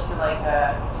use those to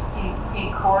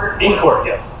in court? In court,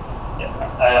 yes. Yeah.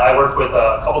 I worked with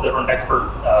a couple different expert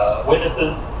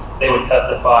witnesses. They would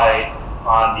testify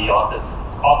on the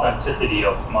authenticity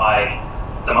of my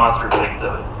demonstrative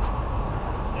exhibit.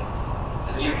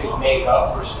 Yeah. So you could make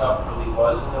up where stuff really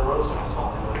was in the room, so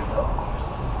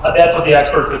that's what the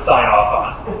experts would sign off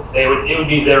on. It would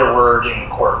be their word in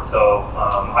court. So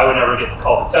I would never get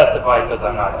called to testify because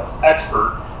I'm not an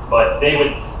expert, but they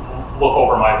would look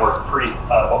over my work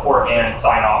beforehand,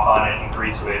 sign off on it, and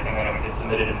agree to it, and then it would get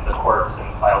submitted into the courts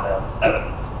and filed as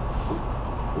evidence.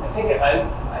 I think I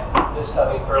missed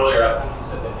something earlier. I think you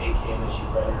said that 8K image you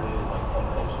rendered it in 10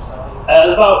 minutes or something? It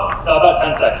was about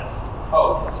 10 seconds.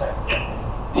 Oh, 10 seconds.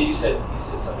 Yeah. You said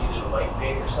something, you did a light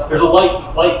bake or something? There's a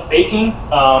light baking,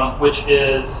 which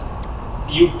is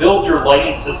you build your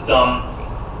lighting system,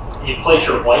 you place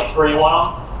your lights where you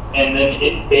want them, and then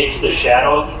it bakes the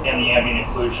shadows and the ambient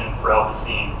occlusion throughout the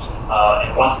scene.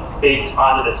 And once it's baked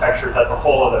onto the textures, that's a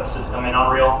whole other system in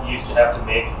Unreal. You used to have to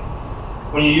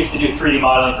when you used to do 3D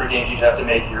modeling for games, you'd have to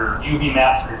make your UV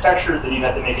maps for your textures, and you'd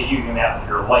have to make a UV map for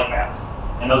your light maps.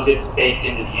 And those gets baked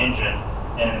into the engine,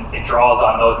 and it draws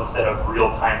on those instead of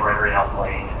real-time rendering out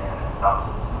lighting and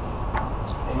bounces.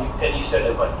 And you said it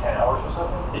was like 10 hours or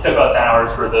something? It took about 10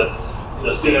 hours for this.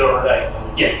 Just did it overnight.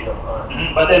 Yeah.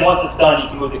 But then once it's done, you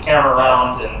can move the camera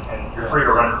around and you're free to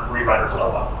rerun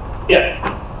yourself. Yeah.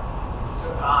 So,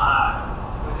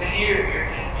 was any of your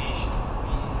animation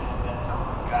reason that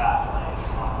someone got like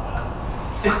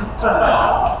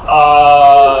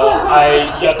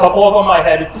a couple of them I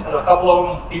had. A couple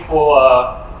of them people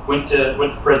went to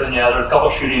prison. Yeah, there was a couple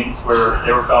of shootings where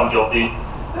they were found guilty,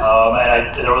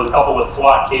 and there was a couple with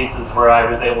SWAT cases where I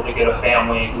was able to get a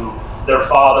family who their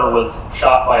father was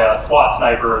shot by a SWAT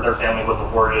sniper. Their family was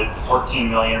awarded $14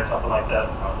 million or something like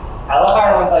that. So. I love how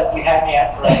everyone's like, you had me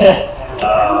at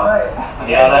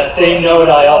yeah, on that same note,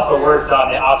 I also worked on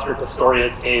the Oscar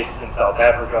Pistorius case in South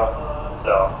Africa.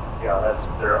 So, yeah, that's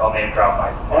their. I'll name drop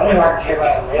my. Nobody wants to hear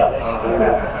about the real.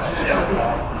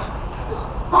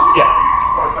 Yeah.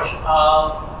 Quick question.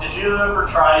 Did you ever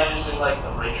try using like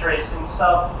the ray tracing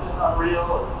stuff in Unreal?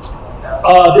 Or like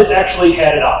that? This actually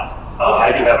had it on.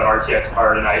 I do have an RTX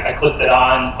card, and I clipped it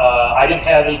on. I didn't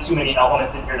have too many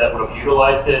elements in here that would have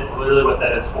utilized it. Really, what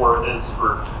that is for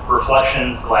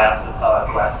reflections, glass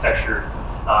textures,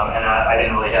 and I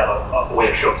didn't really have a way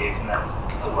of showcasing that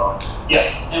too well. Yeah.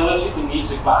 And what took the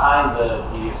music behind the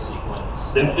video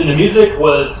sequence? The music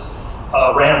was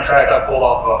a random track I pulled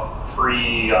off of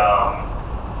free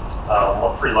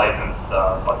license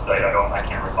website. I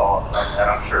can't recall it.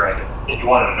 I'm sure I could. If you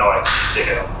wanted to know, I could dig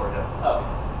it up for you.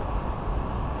 Okay.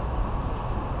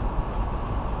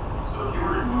 So if you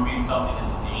were removing something in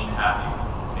the scene, having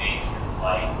major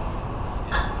lights,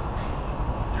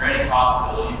 is there any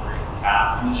possibility for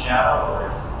casting the shadow,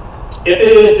 or is?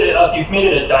 If you've made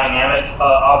it a dynamic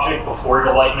object before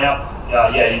your light map,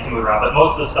 yeah, you can move around. But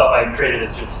most of the stuff I created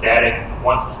is just static.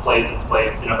 Once it's placed, it's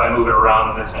placed. If I move it around,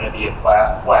 then there's going to be a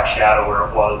black shadow where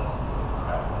it was.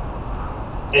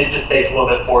 It just takes a little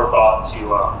bit forethought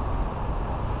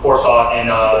and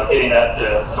getting that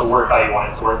to work how you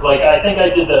want it to work. Like I think I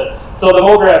did the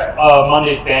Mograph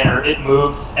Monday's banner, it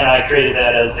moves, and I created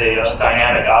that as a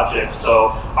dynamic object,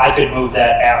 so I could move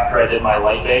that after I did my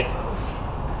light bake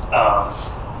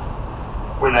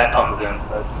when that comes in.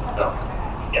 So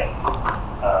yeah,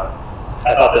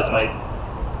 I thought this might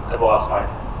have lost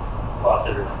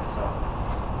everything. So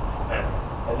yeah.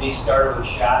 And these started with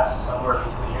shots somewhere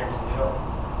between here and Toledo?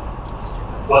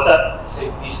 What's that? So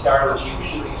you started with you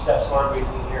shooting stuff somewhere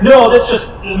between here? No, that's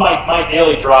just my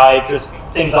daily drive, just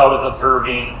things I was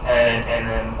observing, and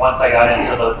then once I got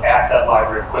into the asset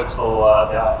library of Quixel,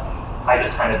 I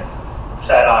just kind of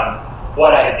fed on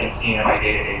what I had been seeing in my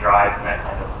day-to-day drives, and that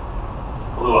kind of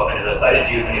blew up into this. I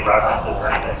didn't use any references or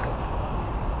anything.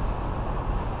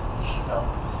 So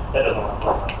that doesn't want to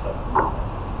work on, so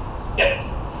yeah.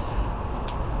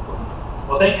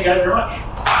 Well, thank you guys very much.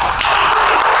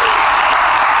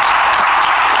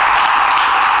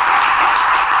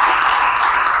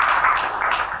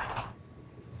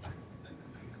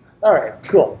 All right,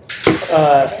 cool.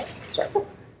 Sorry.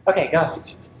 Okay, go.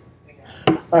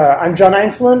 I'm John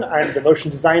Einselen. I'm the motion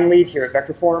design lead here at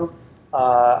Vectorform.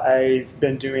 I've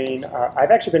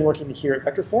actually been working here at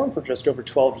Vectorform for just over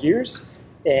 12 years,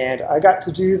 and I got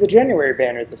to do the January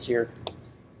banner this year.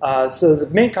 So the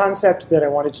main concept that I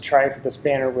wanted to try for this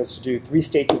banner was to do 3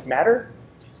 states of matter.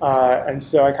 And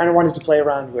so I kind of wanted to play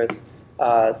around with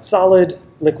solid,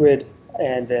 liquid,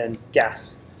 and then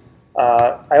gas.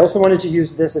 I also wanted to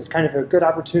use this as kind of a good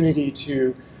opportunity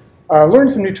to learn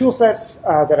some new tool sets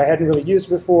that I hadn't really used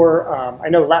before. I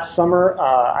know last summer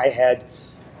I had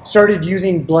started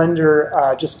using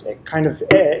Blender just kind of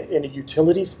in a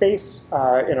utility space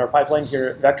in our pipeline here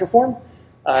at Vectorform.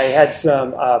 I had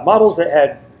some models that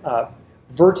had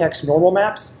vertex normal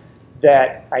maps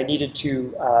that I needed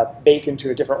to bake into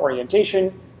a different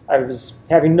orientation. I was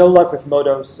having no luck with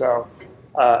Modo, so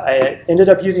I ended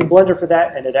up using Blender for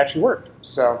that, and it actually worked.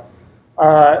 So,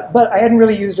 but I hadn't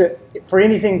really used it for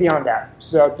anything beyond that.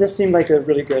 So this seemed like a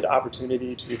really good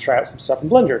opportunity to try out some stuff in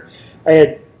Blender. I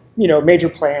had, major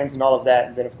plans and all of that,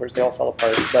 and then of course they all fell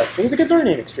apart. But it was a good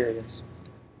learning experience.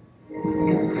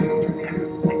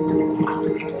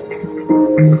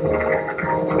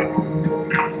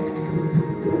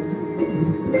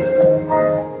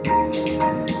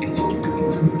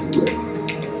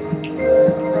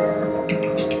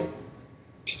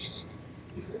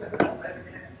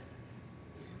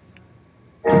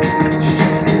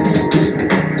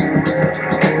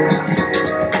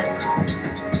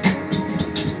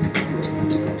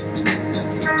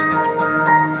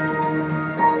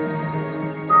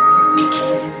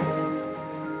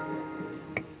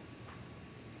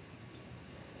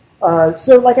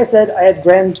 So like I said, I had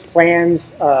grand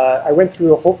plans. I went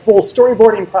through a full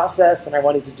storyboarding process, and I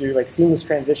wanted to do like seamless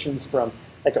transitions from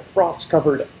like a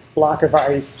frost-covered block of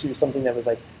ice to something that was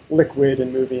like liquid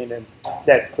and moving, and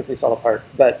that quickly fell apart.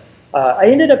 But I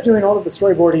ended up doing all of the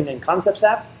storyboarding in Concepts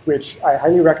app, which I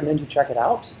highly recommend you check it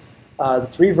out.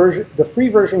 The free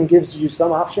version gives you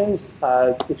some options.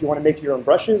 If you want to make your own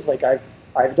brushes, like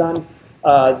I've done,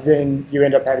 then you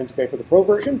end up having to pay for the Pro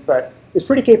version. But it's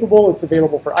pretty capable. It's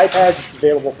available for iPads. It's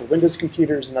available for Windows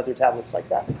computers and other tablets like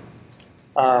that.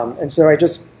 And so I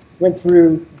just went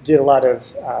through, did a lot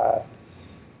of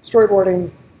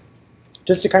storyboarding,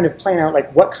 just to kind of plan out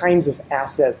like what kinds of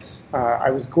assets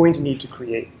I was going to need to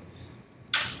create.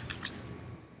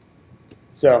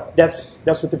 So that's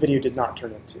what the video did not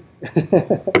turn into.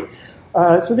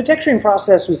 So the texturing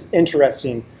process was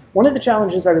interesting. One of the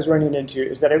challenges I was running into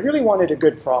is that I really wanted a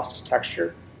good frost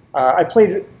texture.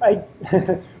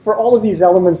 For all of these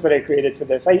elements that I created for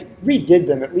this, I redid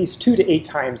them at least 2 to 8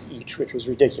 times each, which was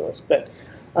ridiculous. But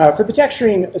for the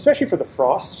texturing, especially for the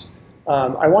frost,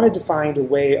 I wanted to find a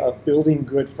way of building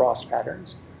good frost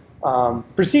patterns.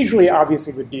 Procedurally,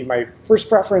 obviously, would be my first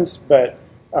preference, but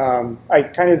I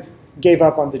kind of gave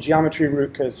up on the geometry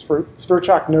route because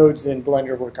Sverchok nodes in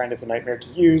Blender were kind of a nightmare to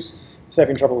use. I was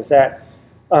having trouble with that.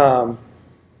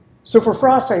 So for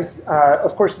Frost, I,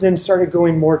 of course, then started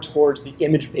going more towards the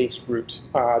image-based route.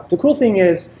 The cool thing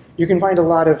is you can find a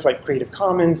lot of like Creative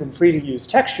Commons and free-to-use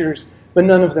textures, but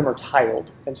none of them are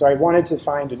tiled. And so I wanted to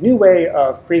find a new way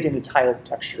of creating a tiled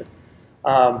texture.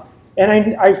 And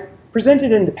I've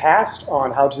presented in the past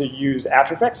on how to use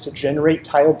After Effects to generate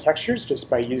tiled textures just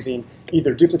by using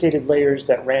either duplicated layers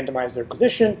that randomize their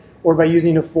position or by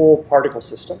using a full particle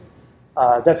system.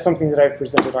 That's something that I've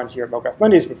presented on here at Mograph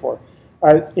Mondays before.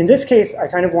 In this case, I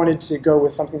kind of wanted to go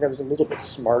with something that was a little bit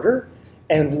smarter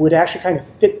and would actually kind of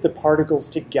fit the particles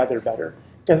together better.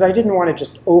 Because I didn't want to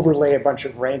just overlay a bunch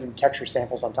of random texture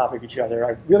samples on top of each other.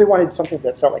 I really wanted something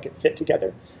that felt like it fit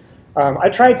together. I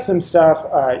tried some stuff,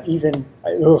 I even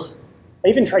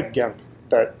tried GIMP,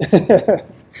 but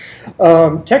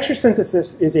Texture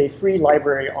Synthesis is a free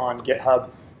library on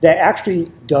GitHub that actually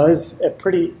does a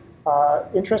pretty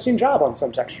interesting job on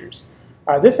some textures.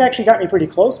 This actually got me pretty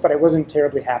close, but I wasn't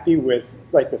terribly happy with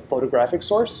like the photographic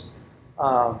source.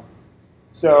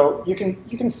 So you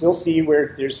can still see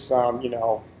where there's some,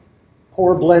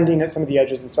 poor blending at some of the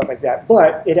edges and stuff like that,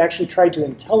 but it actually tried to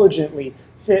intelligently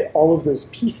fit all of those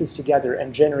pieces together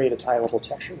and generate a tileable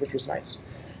texture, which was nice.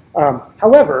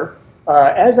 However,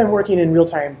 as I'm working in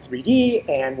real-time 3D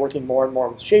and working more and more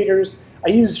with shaders,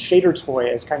 I use Shader Toy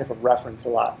as kind of a reference a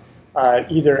lot,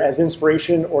 either as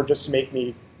inspiration or just to make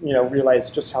me realize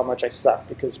just how much I suck,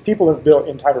 because people have built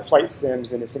entire flight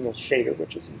sims in a single shader,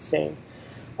 which is insane.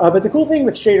 But the cool thing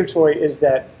with Shader Toy is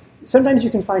that sometimes you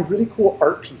can find really cool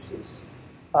art pieces.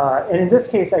 And in this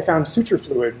case, I found Suture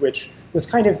Fluid, which was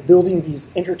kind of building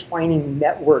these intertwining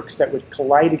networks that would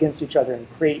collide against each other and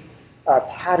create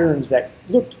patterns that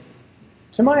looked,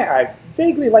 to my eye,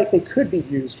 vaguely like they could be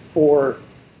used for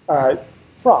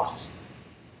frost.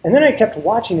 And then I kept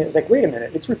watching it. It was like, wait a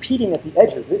minute, it's repeating at the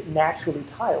edges. It naturally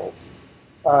tiles.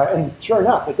 And sure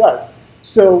enough, it does.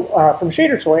 So from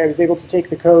Shader Toy, I was able to take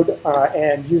the code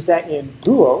and use that in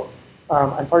Vuo.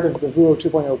 I'm part of the Vuo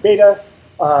 2.0 beta,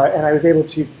 and I was able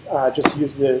to just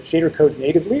use the shader code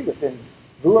natively within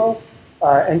Vuo.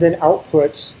 And then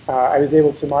output, I was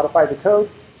able to modify the code.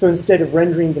 So instead of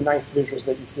rendering the nice visuals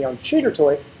that you see on Shader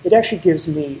Toy, it actually gives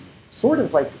me sort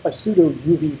of like a pseudo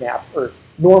UV map, or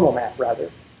normal map rather,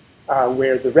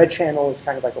 where the red channel is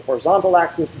kind of like a horizontal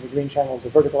axis and the green channel is a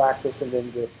vertical axis, and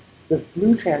then the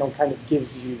blue channel kind of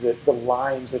gives you the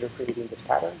lines that are creating this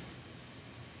pattern.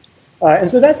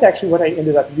 And so that's actually what I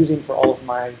ended up using for all of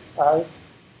my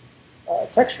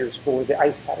textures for the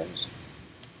ice patterns.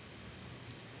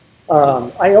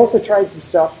 I also tried some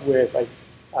stuff with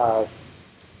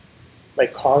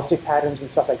like caustic patterns and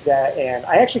stuff like that, and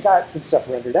I actually got some stuff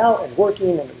rendered out and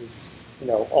working, and it was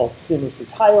all seamlessly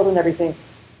tiled and everything.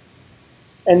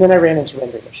 And then I ran into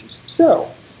rendering issues. So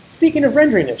speaking of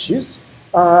rendering issues,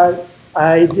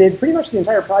 I did pretty much the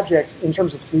entire project in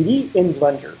terms of 3D in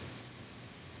Blender.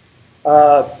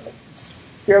 It's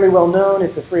fairly well known.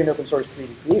 It's a free and open source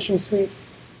 3D creation suite.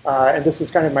 And this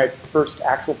was kind of my first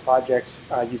actual project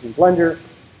using Blender.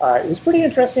 It was pretty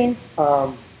interesting.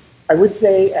 I would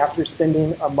say after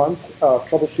spending a month of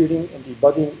troubleshooting and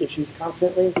debugging issues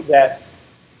constantly that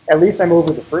at least I'm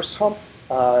over the first hump.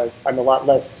 I'm a lot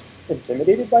less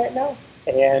intimidated by it now.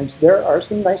 And there are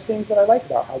some nice things that I like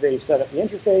about how they've set up the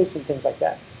interface and things like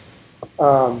that.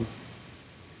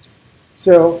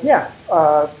 So yeah,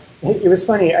 it was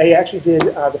funny. I actually did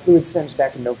the Fluid Sims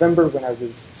back in November when I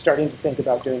was starting to think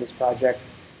about doing this project.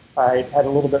 I had a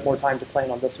little bit more time to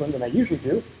plan on this one than I usually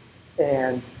do.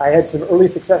 And I had some early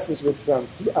successes with some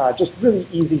just really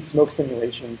easy smoke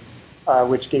simulations,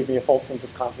 which gave me a false sense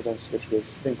of confidence, which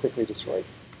was then quickly destroyed.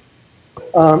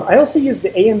 I also used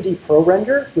the AMD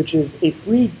ProRender, which is a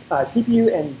free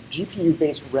CPU and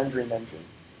GPU-based rendering engine.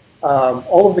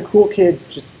 All of the cool kids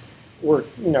just were,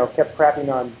 kept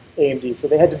crapping on AMD, so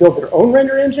they had to build their own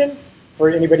render engine for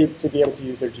anybody to be able to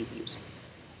use their GPUs.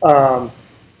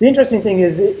 The interesting thing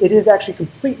is it is actually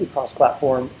completely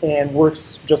cross-platform and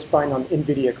works just fine on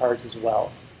NVIDIA cards as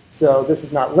well. So this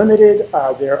is not limited.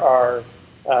 There are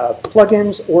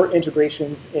plugins or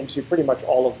integrations into pretty much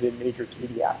all of the major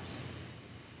 3D apps.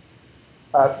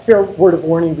 Fair word of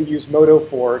warning, we use Modo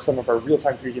for some of our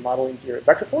real-time 3D modeling here at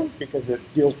Vectorform because it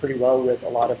deals pretty well with a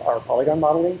lot of our polygon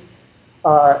modeling.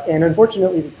 And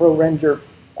unfortunately, the ProRender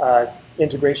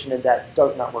integration in that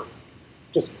does not work.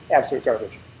 Just absolute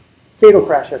garbage. Fatal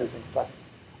crash every single time.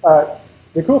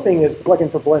 The cool thing is the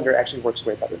plugin for Blender actually works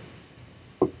way better.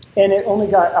 And it only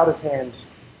got out of hand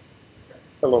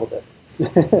a little bit.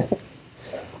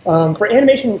 For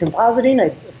animation and compositing,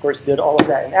 I, of course, did all of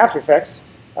that in After Effects.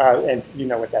 And you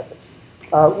know what that is.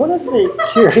 One of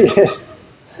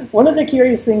the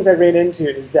curious things I ran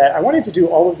into is that I wanted to do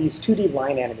all of these 2D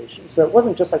line animations. So it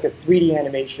wasn't just like a 3D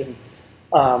animation,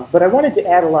 but I wanted to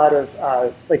add a lot of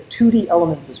like 2D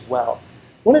elements as well.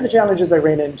 One of the challenges I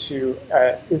ran into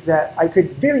is that I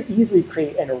could very easily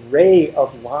create an array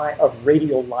of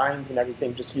radial lines and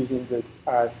everything just using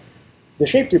the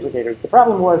shape duplicator. The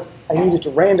problem was I needed to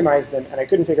randomize them, and I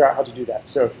couldn't figure out how to do that.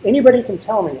 So if anybody can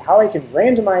tell me how I can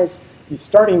randomize the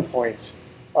starting point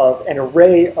of an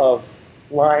array of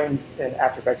lines in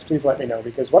After Effects, please let me know.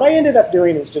 Because what I ended up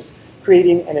doing is just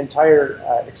creating an entire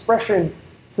expression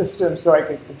system so I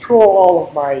could control all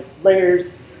of my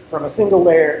layers from a single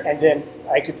layer, and then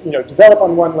I could develop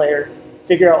on one layer,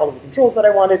 figure out all of the controls that I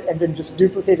wanted, and then just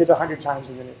duplicate it 100 times,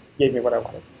 and then it gave me what I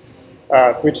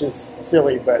wanted, which is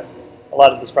silly, but a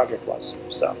lot of this project was.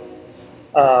 So,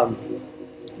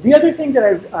 the other thing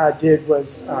that I did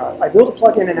was I built a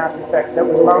plugin in After Effects that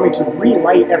would allow me to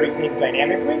relight everything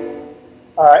dynamically.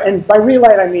 And by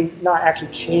relight, I mean not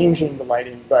actually changing the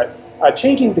lighting, but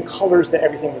changing the colors that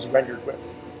everything was rendered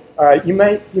with. You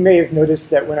may have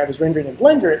noticed that when I was rendering in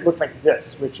Blender, it looked like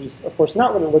this, which is, of course,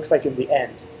 not what it looks like in the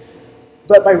end.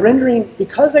 But by rendering,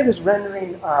 because I was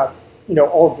rendering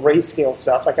all grayscale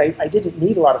stuff, like I didn't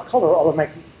need a lot of color. All of my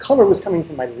color was coming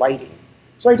from my lighting.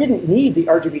 So I didn't need the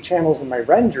RGB channels in my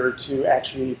render to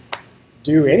actually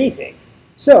do anything.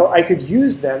 So I could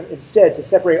use them instead to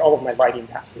separate all of my lighting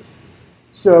passes.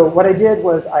 So what I did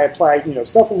was I applied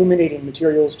self-illuminating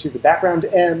materials to the background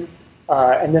M,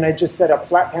 and then I just set up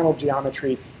flat panel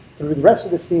geometry through the rest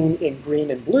of the scene in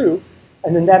green and blue,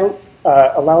 and then that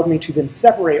allowed me to then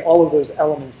separate all of those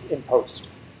elements in post.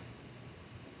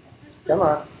 Come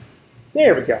on.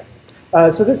 There we go.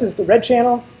 So this is the red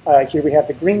channel. Here we have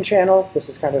the green channel. This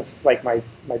is kind of like my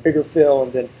bigger fill.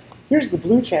 And then here's the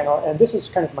blue channel, and this is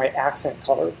kind of my accent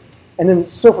color. And then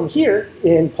so from here,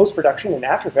 in post-production in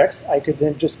After Effects, I could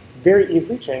then just very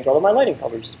easily change all of my lighting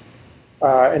colors.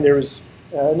 And there was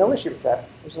no issue with that.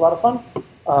 It was a lot of fun.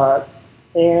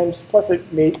 And plus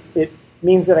it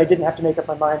means that I didn't have to make up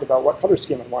my mind about what color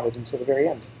scheme I wanted until the very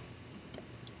end.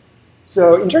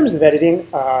 So in terms of editing,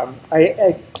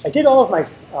 I did all of my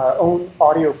own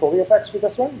audio Foley effects for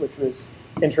this one, which was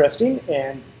interesting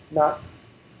and not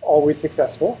always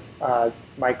successful.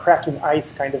 My cracking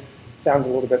ice kind of sounds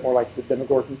a little bit more like the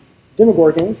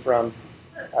Demogorgon from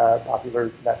a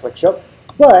popular Netflix show.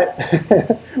 But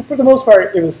for the most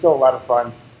part, it was still a lot of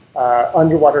fun.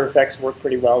 Underwater effects work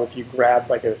pretty well if you grab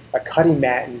like a cutting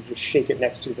mat and you just shake it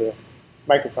next to the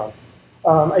microphone.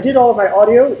 I did all of my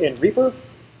audio in Reaper,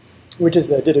 which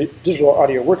is a digital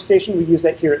audio workstation. We use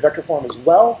that here at Vectorform as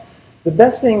well. The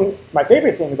best thing, my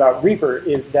favorite thing about Reaper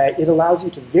is that it allows you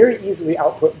to very easily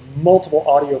output multiple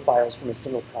audio files from a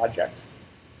single project.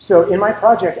 So in my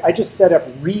project, I just set up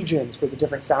regions for the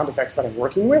different sound effects that I'm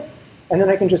working with, and then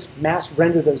I can just mass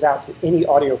render those out to any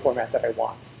audio format that I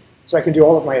want. So I can do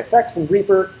all of my effects in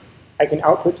Reaper, I can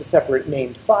output to separate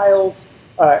named files,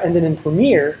 and then in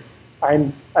Premiere,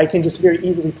 I can just very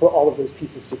easily put all of those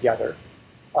pieces together.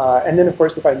 And then, of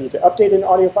course, if I need to update an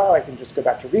audio file, I can just go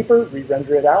back to Reaper,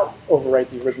 re-render it out, overwrite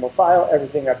the original file,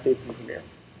 everything updates in Premiere.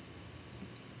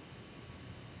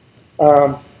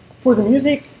 For the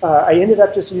music, I ended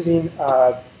up just using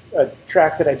a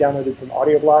track that I downloaded from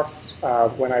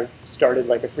AudioBlocks when I started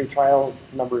like a free trial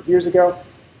a number of years ago.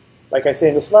 Like I say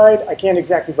in the slide, I can't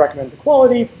exactly recommend the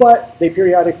quality, but they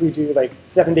periodically do like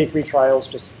 7-day free trials.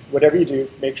 Just whatever you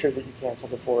do, make sure that you cancel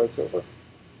before it's over,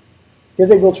 because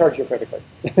they will charge you a credit card.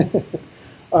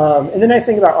 And the nice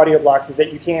thing about audio blocks is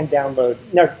that you can download,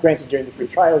 now granted during the free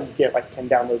trial you get like 10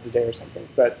 downloads a day or something,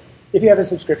 but if you have a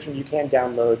subscription you can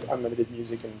download unlimited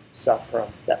music and stuff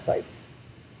from that site.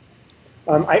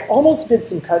 I almost did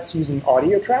some cuts using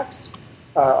Audio Tracks.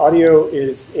 Audio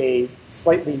is a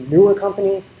slightly newer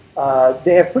company.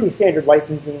 They have pretty standard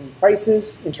licensing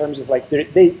prices in terms of like,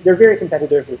 they're very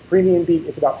competitive with Premium Beat.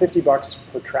 It's about $50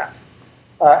 per track.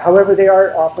 However, they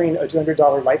are offering a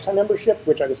 $200 lifetime membership,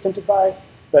 which I was tempted by,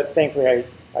 but thankfully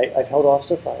I've held off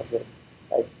so far, but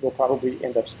I will probably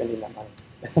end up spending that money.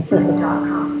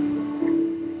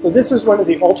 So this was one of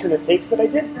the alternate takes that I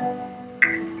did.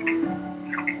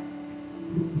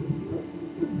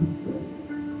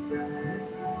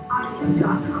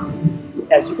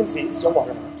 As you can see, it's still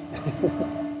watermarked.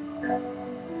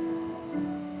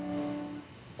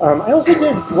 I also did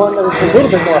one that was a little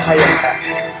bit more high impact.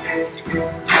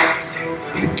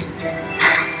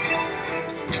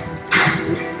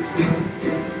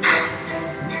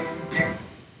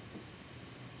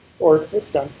 Or it's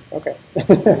done. Okay.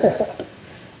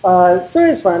 So it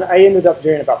was fun. I ended up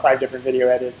doing about 5 different video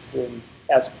edits and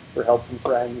asked for help from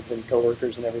friends and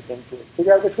coworkers and everything to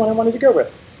figure out which one I wanted to go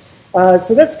with.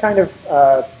 So that's kind of,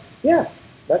 yeah,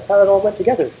 that's how it all went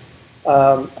together.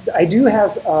 I do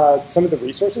have some of the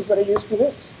resources that I use for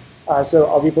this. So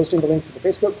I'll be posting the link to the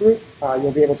Facebook group.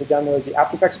 You'll be able to download the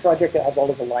After Effects project that has all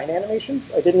of the line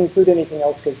animations. I didn't include anything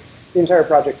else because the entire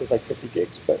project is like 50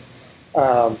 gigs. But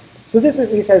so this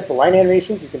at least has the line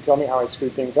animations. You can tell me how I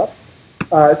screwed things up.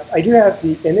 I do have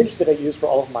the image that I use for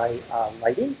all of my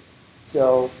lighting.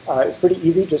 So it's pretty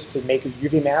easy just to make a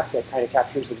UV map that kind of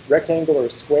captures a rectangle or a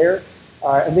square.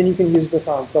 And then you can use this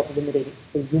on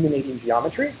self-illuminating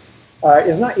geometry.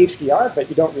 It's not HDR, but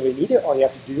you don't really need it. All you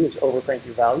have to do is overcrank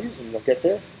your values and you'll get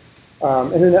there.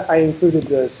 And then I included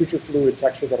the suture fluid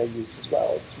texture that I used as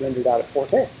well. It's rendered out at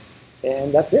 4K.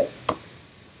 And that's it.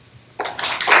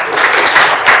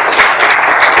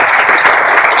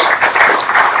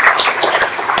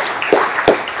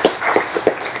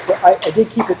 So I did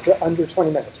keep it to under 20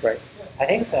 minutes, right? I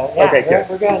think so. Yeah, okay,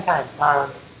 we're good on time.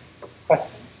 Question.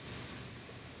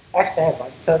 Actually, I have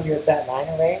one. So you're that line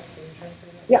array that you're trying to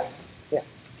figure out? Yeah. Yeah.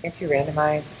 Can't you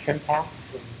randomize trim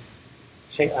paths and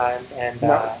shape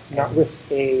not with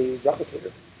a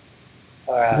replicator.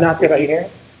 Or not repeater?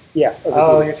 Yeah.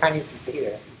 Oh, you're trying to use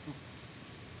repeater.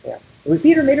 Yeah. The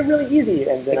repeater made it really easy,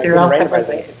 and then if they're all separate,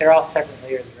 if they're all separate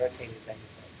layers rotated, then.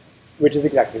 Which is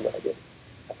exactly what I did.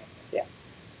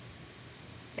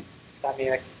 I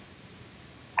mean,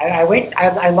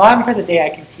 I long for the day I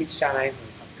can teach John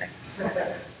Einselen some things.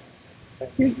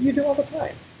 You do all the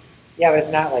time. Yeah, but it's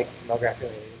not like Mograph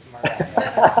related. It's more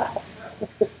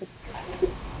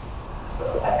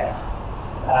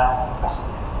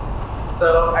questions.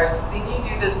 So I've seen you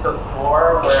do this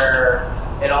before where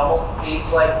it almost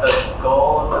seems like the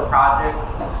goal of the project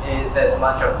is as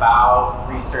much about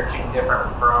researching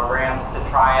different programs to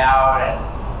try out and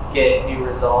get new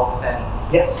results. And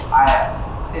yes,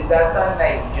 is that something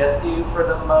that you just do for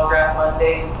the Mograph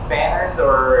Mondays banners,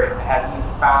 or have you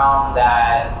found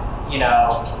that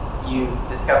you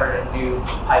discovered a new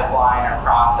pipeline or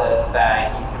process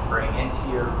that you can bring into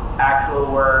your actual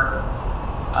work?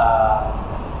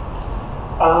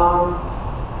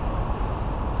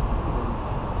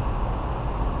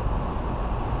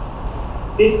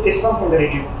 It's something that I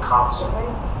do constantly.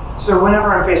 So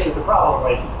whenever I'm faced with a problem,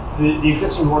 like the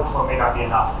existing workflow may not be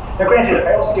enough. Now, granted,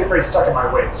 I also get very stuck in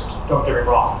my ways. Don't get me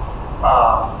wrong.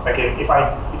 Like if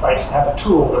I have a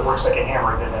tool that works like a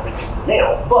hammer, then everything's a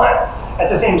nail. But at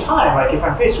the same time, like if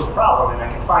I'm faced with a problem and I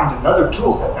can find another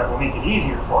tool set that will make it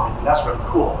easier for me, then that's really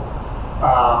cool.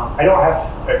 I don't have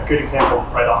a good example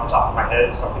right off the top of my head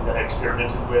of something that I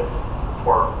experimented with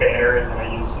for Banner and then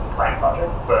I used in the client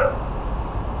project, but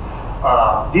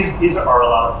these are a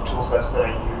lot of the tool sets that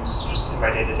I use just in my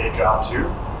day-to-day job too.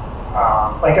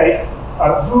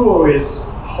 Vuo is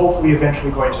hopefully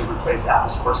eventually going to replace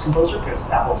Apple's Course Composer because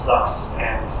Apple sucks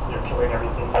and they're killing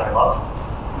everything that I love.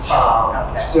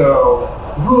 So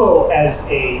Vuo as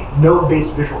a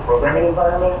node-based visual programming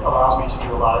environment allows me to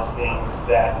do a lot of things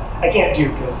that I can't do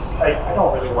because I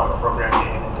don't really want to program day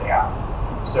in and day out.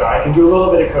 So I can do a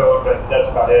little bit of code, but that's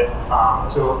about it.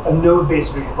 So a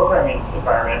node-based visual programming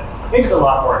environment makes it a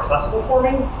lot more accessible for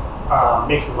me,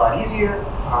 makes it a lot easier,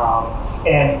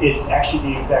 and it's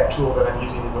actually the exact tool that I'm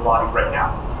using in the lobby right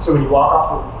now. So when you walk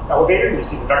off the elevator, you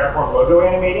see the vector form logo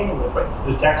animating with like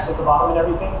the text at the bottom and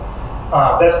everything.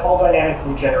 That's all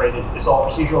dynamically generated. It's all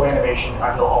procedural animation.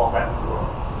 I built all of that in Vuo.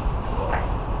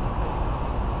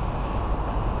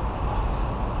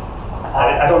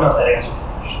 I don't know if that answers the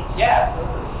question. Yeah,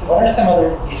 absolutely. What are some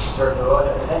other uses used for Fluid,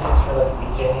 or is that just for like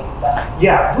DJing stuff?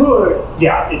 Yeah, Fluid,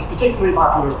 yeah, it's particularly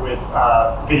popular with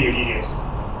video DJs.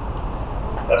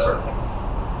 That sort of thing.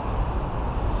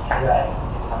 You're right.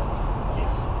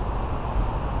 Yes.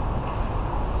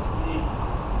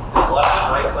 Is left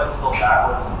and right click still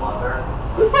backwards in Blender?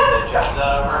 Did they check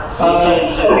that over?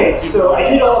 Okay, so I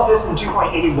did all of this in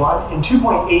 2.81. In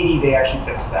 2.80, they actually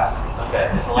fixed that. Okay,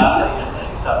 because the last thing is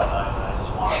 279, and I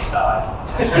just want to die.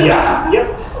 Yeah,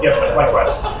 yep,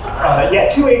 likewise. Yeah,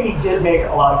 280 did make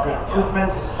a lot of good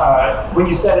improvements. When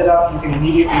you set it up, you can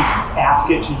immediately ask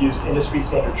it to use industry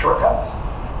standard shortcuts,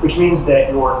 which means that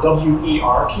your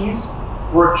WER keys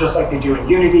work just like they do in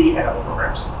Unity and other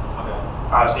programs.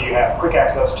 So you have quick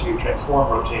access to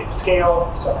transform, rotate, scale,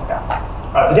 stuff like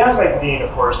that. The downside being,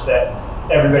 of course, that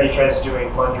everybody tries doing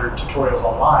Blender tutorials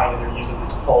online and they're using the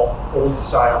default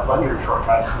old-style Blender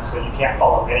shortcuts, and so you can't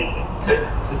follow anything.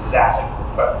 It's a disaster.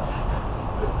 But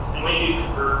and when you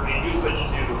convert, when you switch to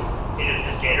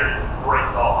industry standard, it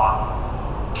breaks all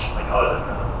hotkeys, like other than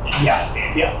the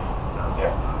standard. Yeah. So,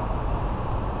 yeah.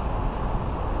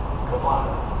 Come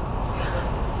on.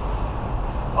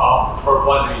 For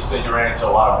Blender, you said you ran into a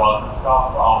lot of bugs and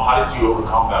stuff. How did you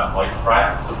overcome them? Like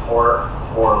friends, support,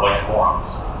 or like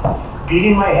forums?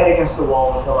 Beating my head against the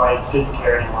wall until I didn't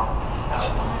care anymore.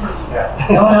 Yeah.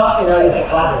 No one else you know uses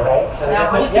Blender, right? So Now,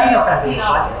 what did you use to clean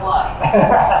off the flood?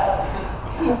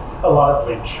 A lot of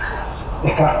bleach.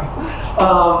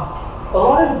 A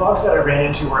lot of the bugs that I ran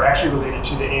into were actually related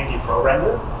to the AMD Pro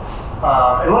Render.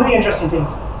 And one of the interesting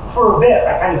things, for a bit,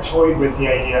 I kind of toyed with the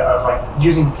idea of like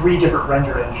using 3 different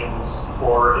render engines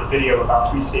for a video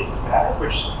about 3 states of matter,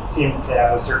 which seemed to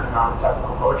have a certain amount of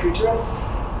technical poetry to it.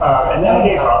 And then I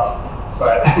gave up.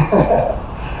 But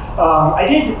I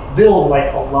did build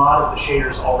like a lot of the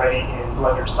shaders already in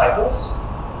Blender Cycles,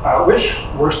 which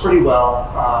works pretty well.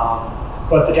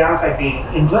 But the downside being,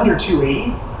 in Blender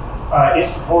 280, it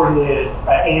supported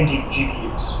AMD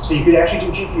GPUs. So you could actually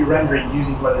do GPU rendering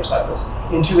using Blender Cycles.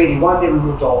 In 281, they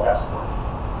removed all of that support.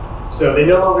 So they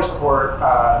no longer support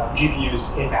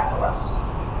GPUs in macOS,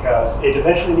 because it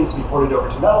eventually needs to be ported over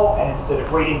to Metal, and instead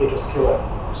of waiting, they just kill it.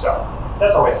 So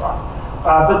that's always fun.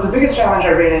 But the biggest challenge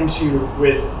I ran into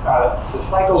with the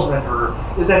Cycles renderer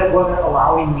is that it wasn't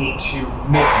allowing me to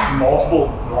mix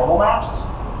multiple normal maps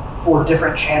for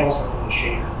different channels within the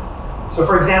shader. So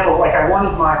for example, like I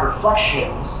wanted my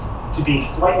reflections to be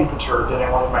slightly perturbed, and I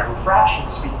wanted my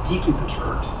refractions to be deeply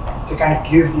perturbed to kind of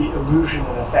give the illusion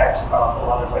and effect of a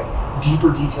lot of like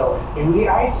deeper detail within the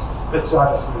ice, but still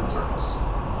have a smooth surface.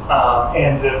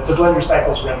 And the Blender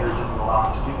Cycles render didn't allow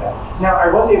me to do that. Now,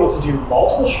 I was able to do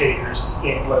multiple shaders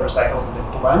in Blender Cycles and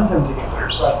then blend them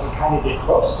together so I could kind of get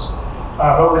close.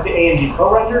 But with the AMD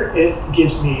Pro Render, it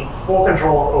gives me full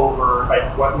control over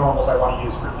like what normals I want to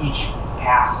use for each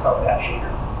pass of that shader.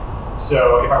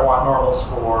 So if I want normals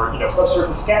for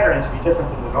subsurface scattering to be different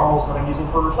than the normals that I'm using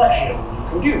for reflection, you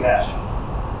can do that.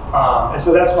 And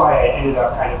so that's why I ended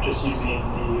up kind of just using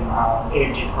the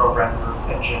AMD Pro Render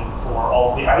engine for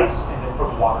all of the ice and then for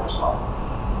the water as well.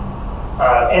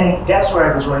 And that's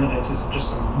where I was running into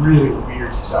just some really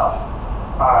weird stuff.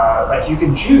 Like you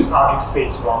can choose object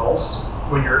space normals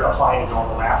when you're applying a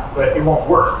normal map, but it won't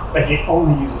work. Like it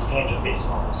only uses tangent-based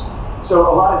normals.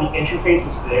 So a lot of the interface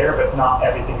is there, but not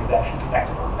everything is actually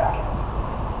connected on the back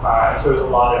end. So there's a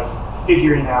lot of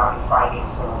figuring out and finding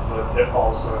some of the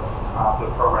pitfalls of the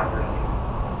pro rendering.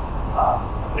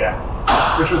 Yeah,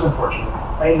 which was unfortunate.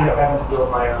 I ended up having to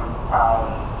build my own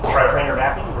triplanar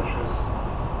mapping, which was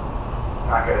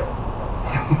not good.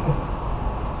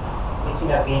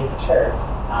 Speaking of being perturbed,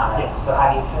 so how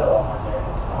do you feel when you're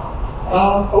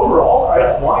overall,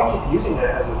 I want to keep using it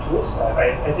as a tool set.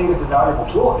 I think it's a valuable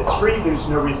tool. It's free, there's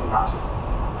no reason not to.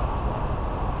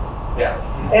 Yeah.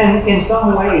 And in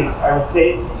some ways, I would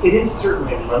say it is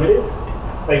certainly limited.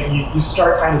 Like you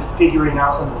start kind of figuring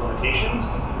out some of the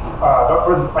limitations. But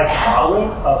for the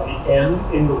modeling of the M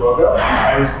in the logo,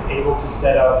 I was able to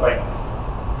set up like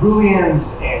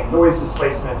Booleans and noise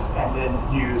displacements, and then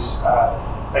use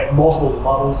like multiple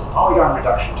levels of polygon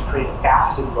reduction to create a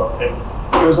faceted look. And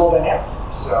it was all dynamic,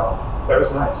 so that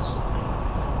was nice.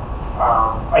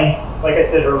 Like I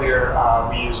said earlier,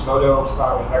 we use Modo,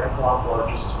 Sun, and Vectorform for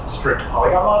just strict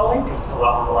polygon modeling because it's a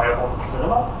lot more reliable than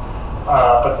Cinema.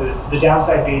 But the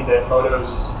downside being that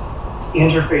Modo's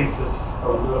interface is a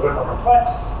little bit more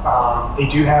complex. They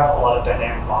do have a lot of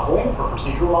dynamic modeling for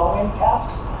procedural modeling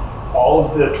tasks. All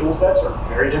of the tool sets are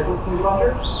very different from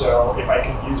Blender, so if I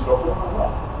can use both of them, I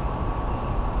will.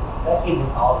 Like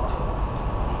using all the tools.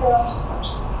 Sometimes.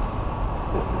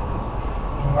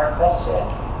 Any more questions?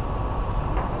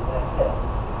 That's it.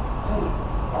 Sweet.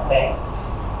 Well, thanks.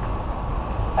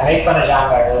 I make fun of John,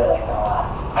 but I really like them a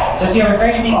lot. Just, you know, a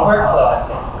very unique workflow on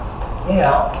things. You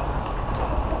know.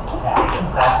 Yeah, you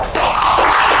can clap.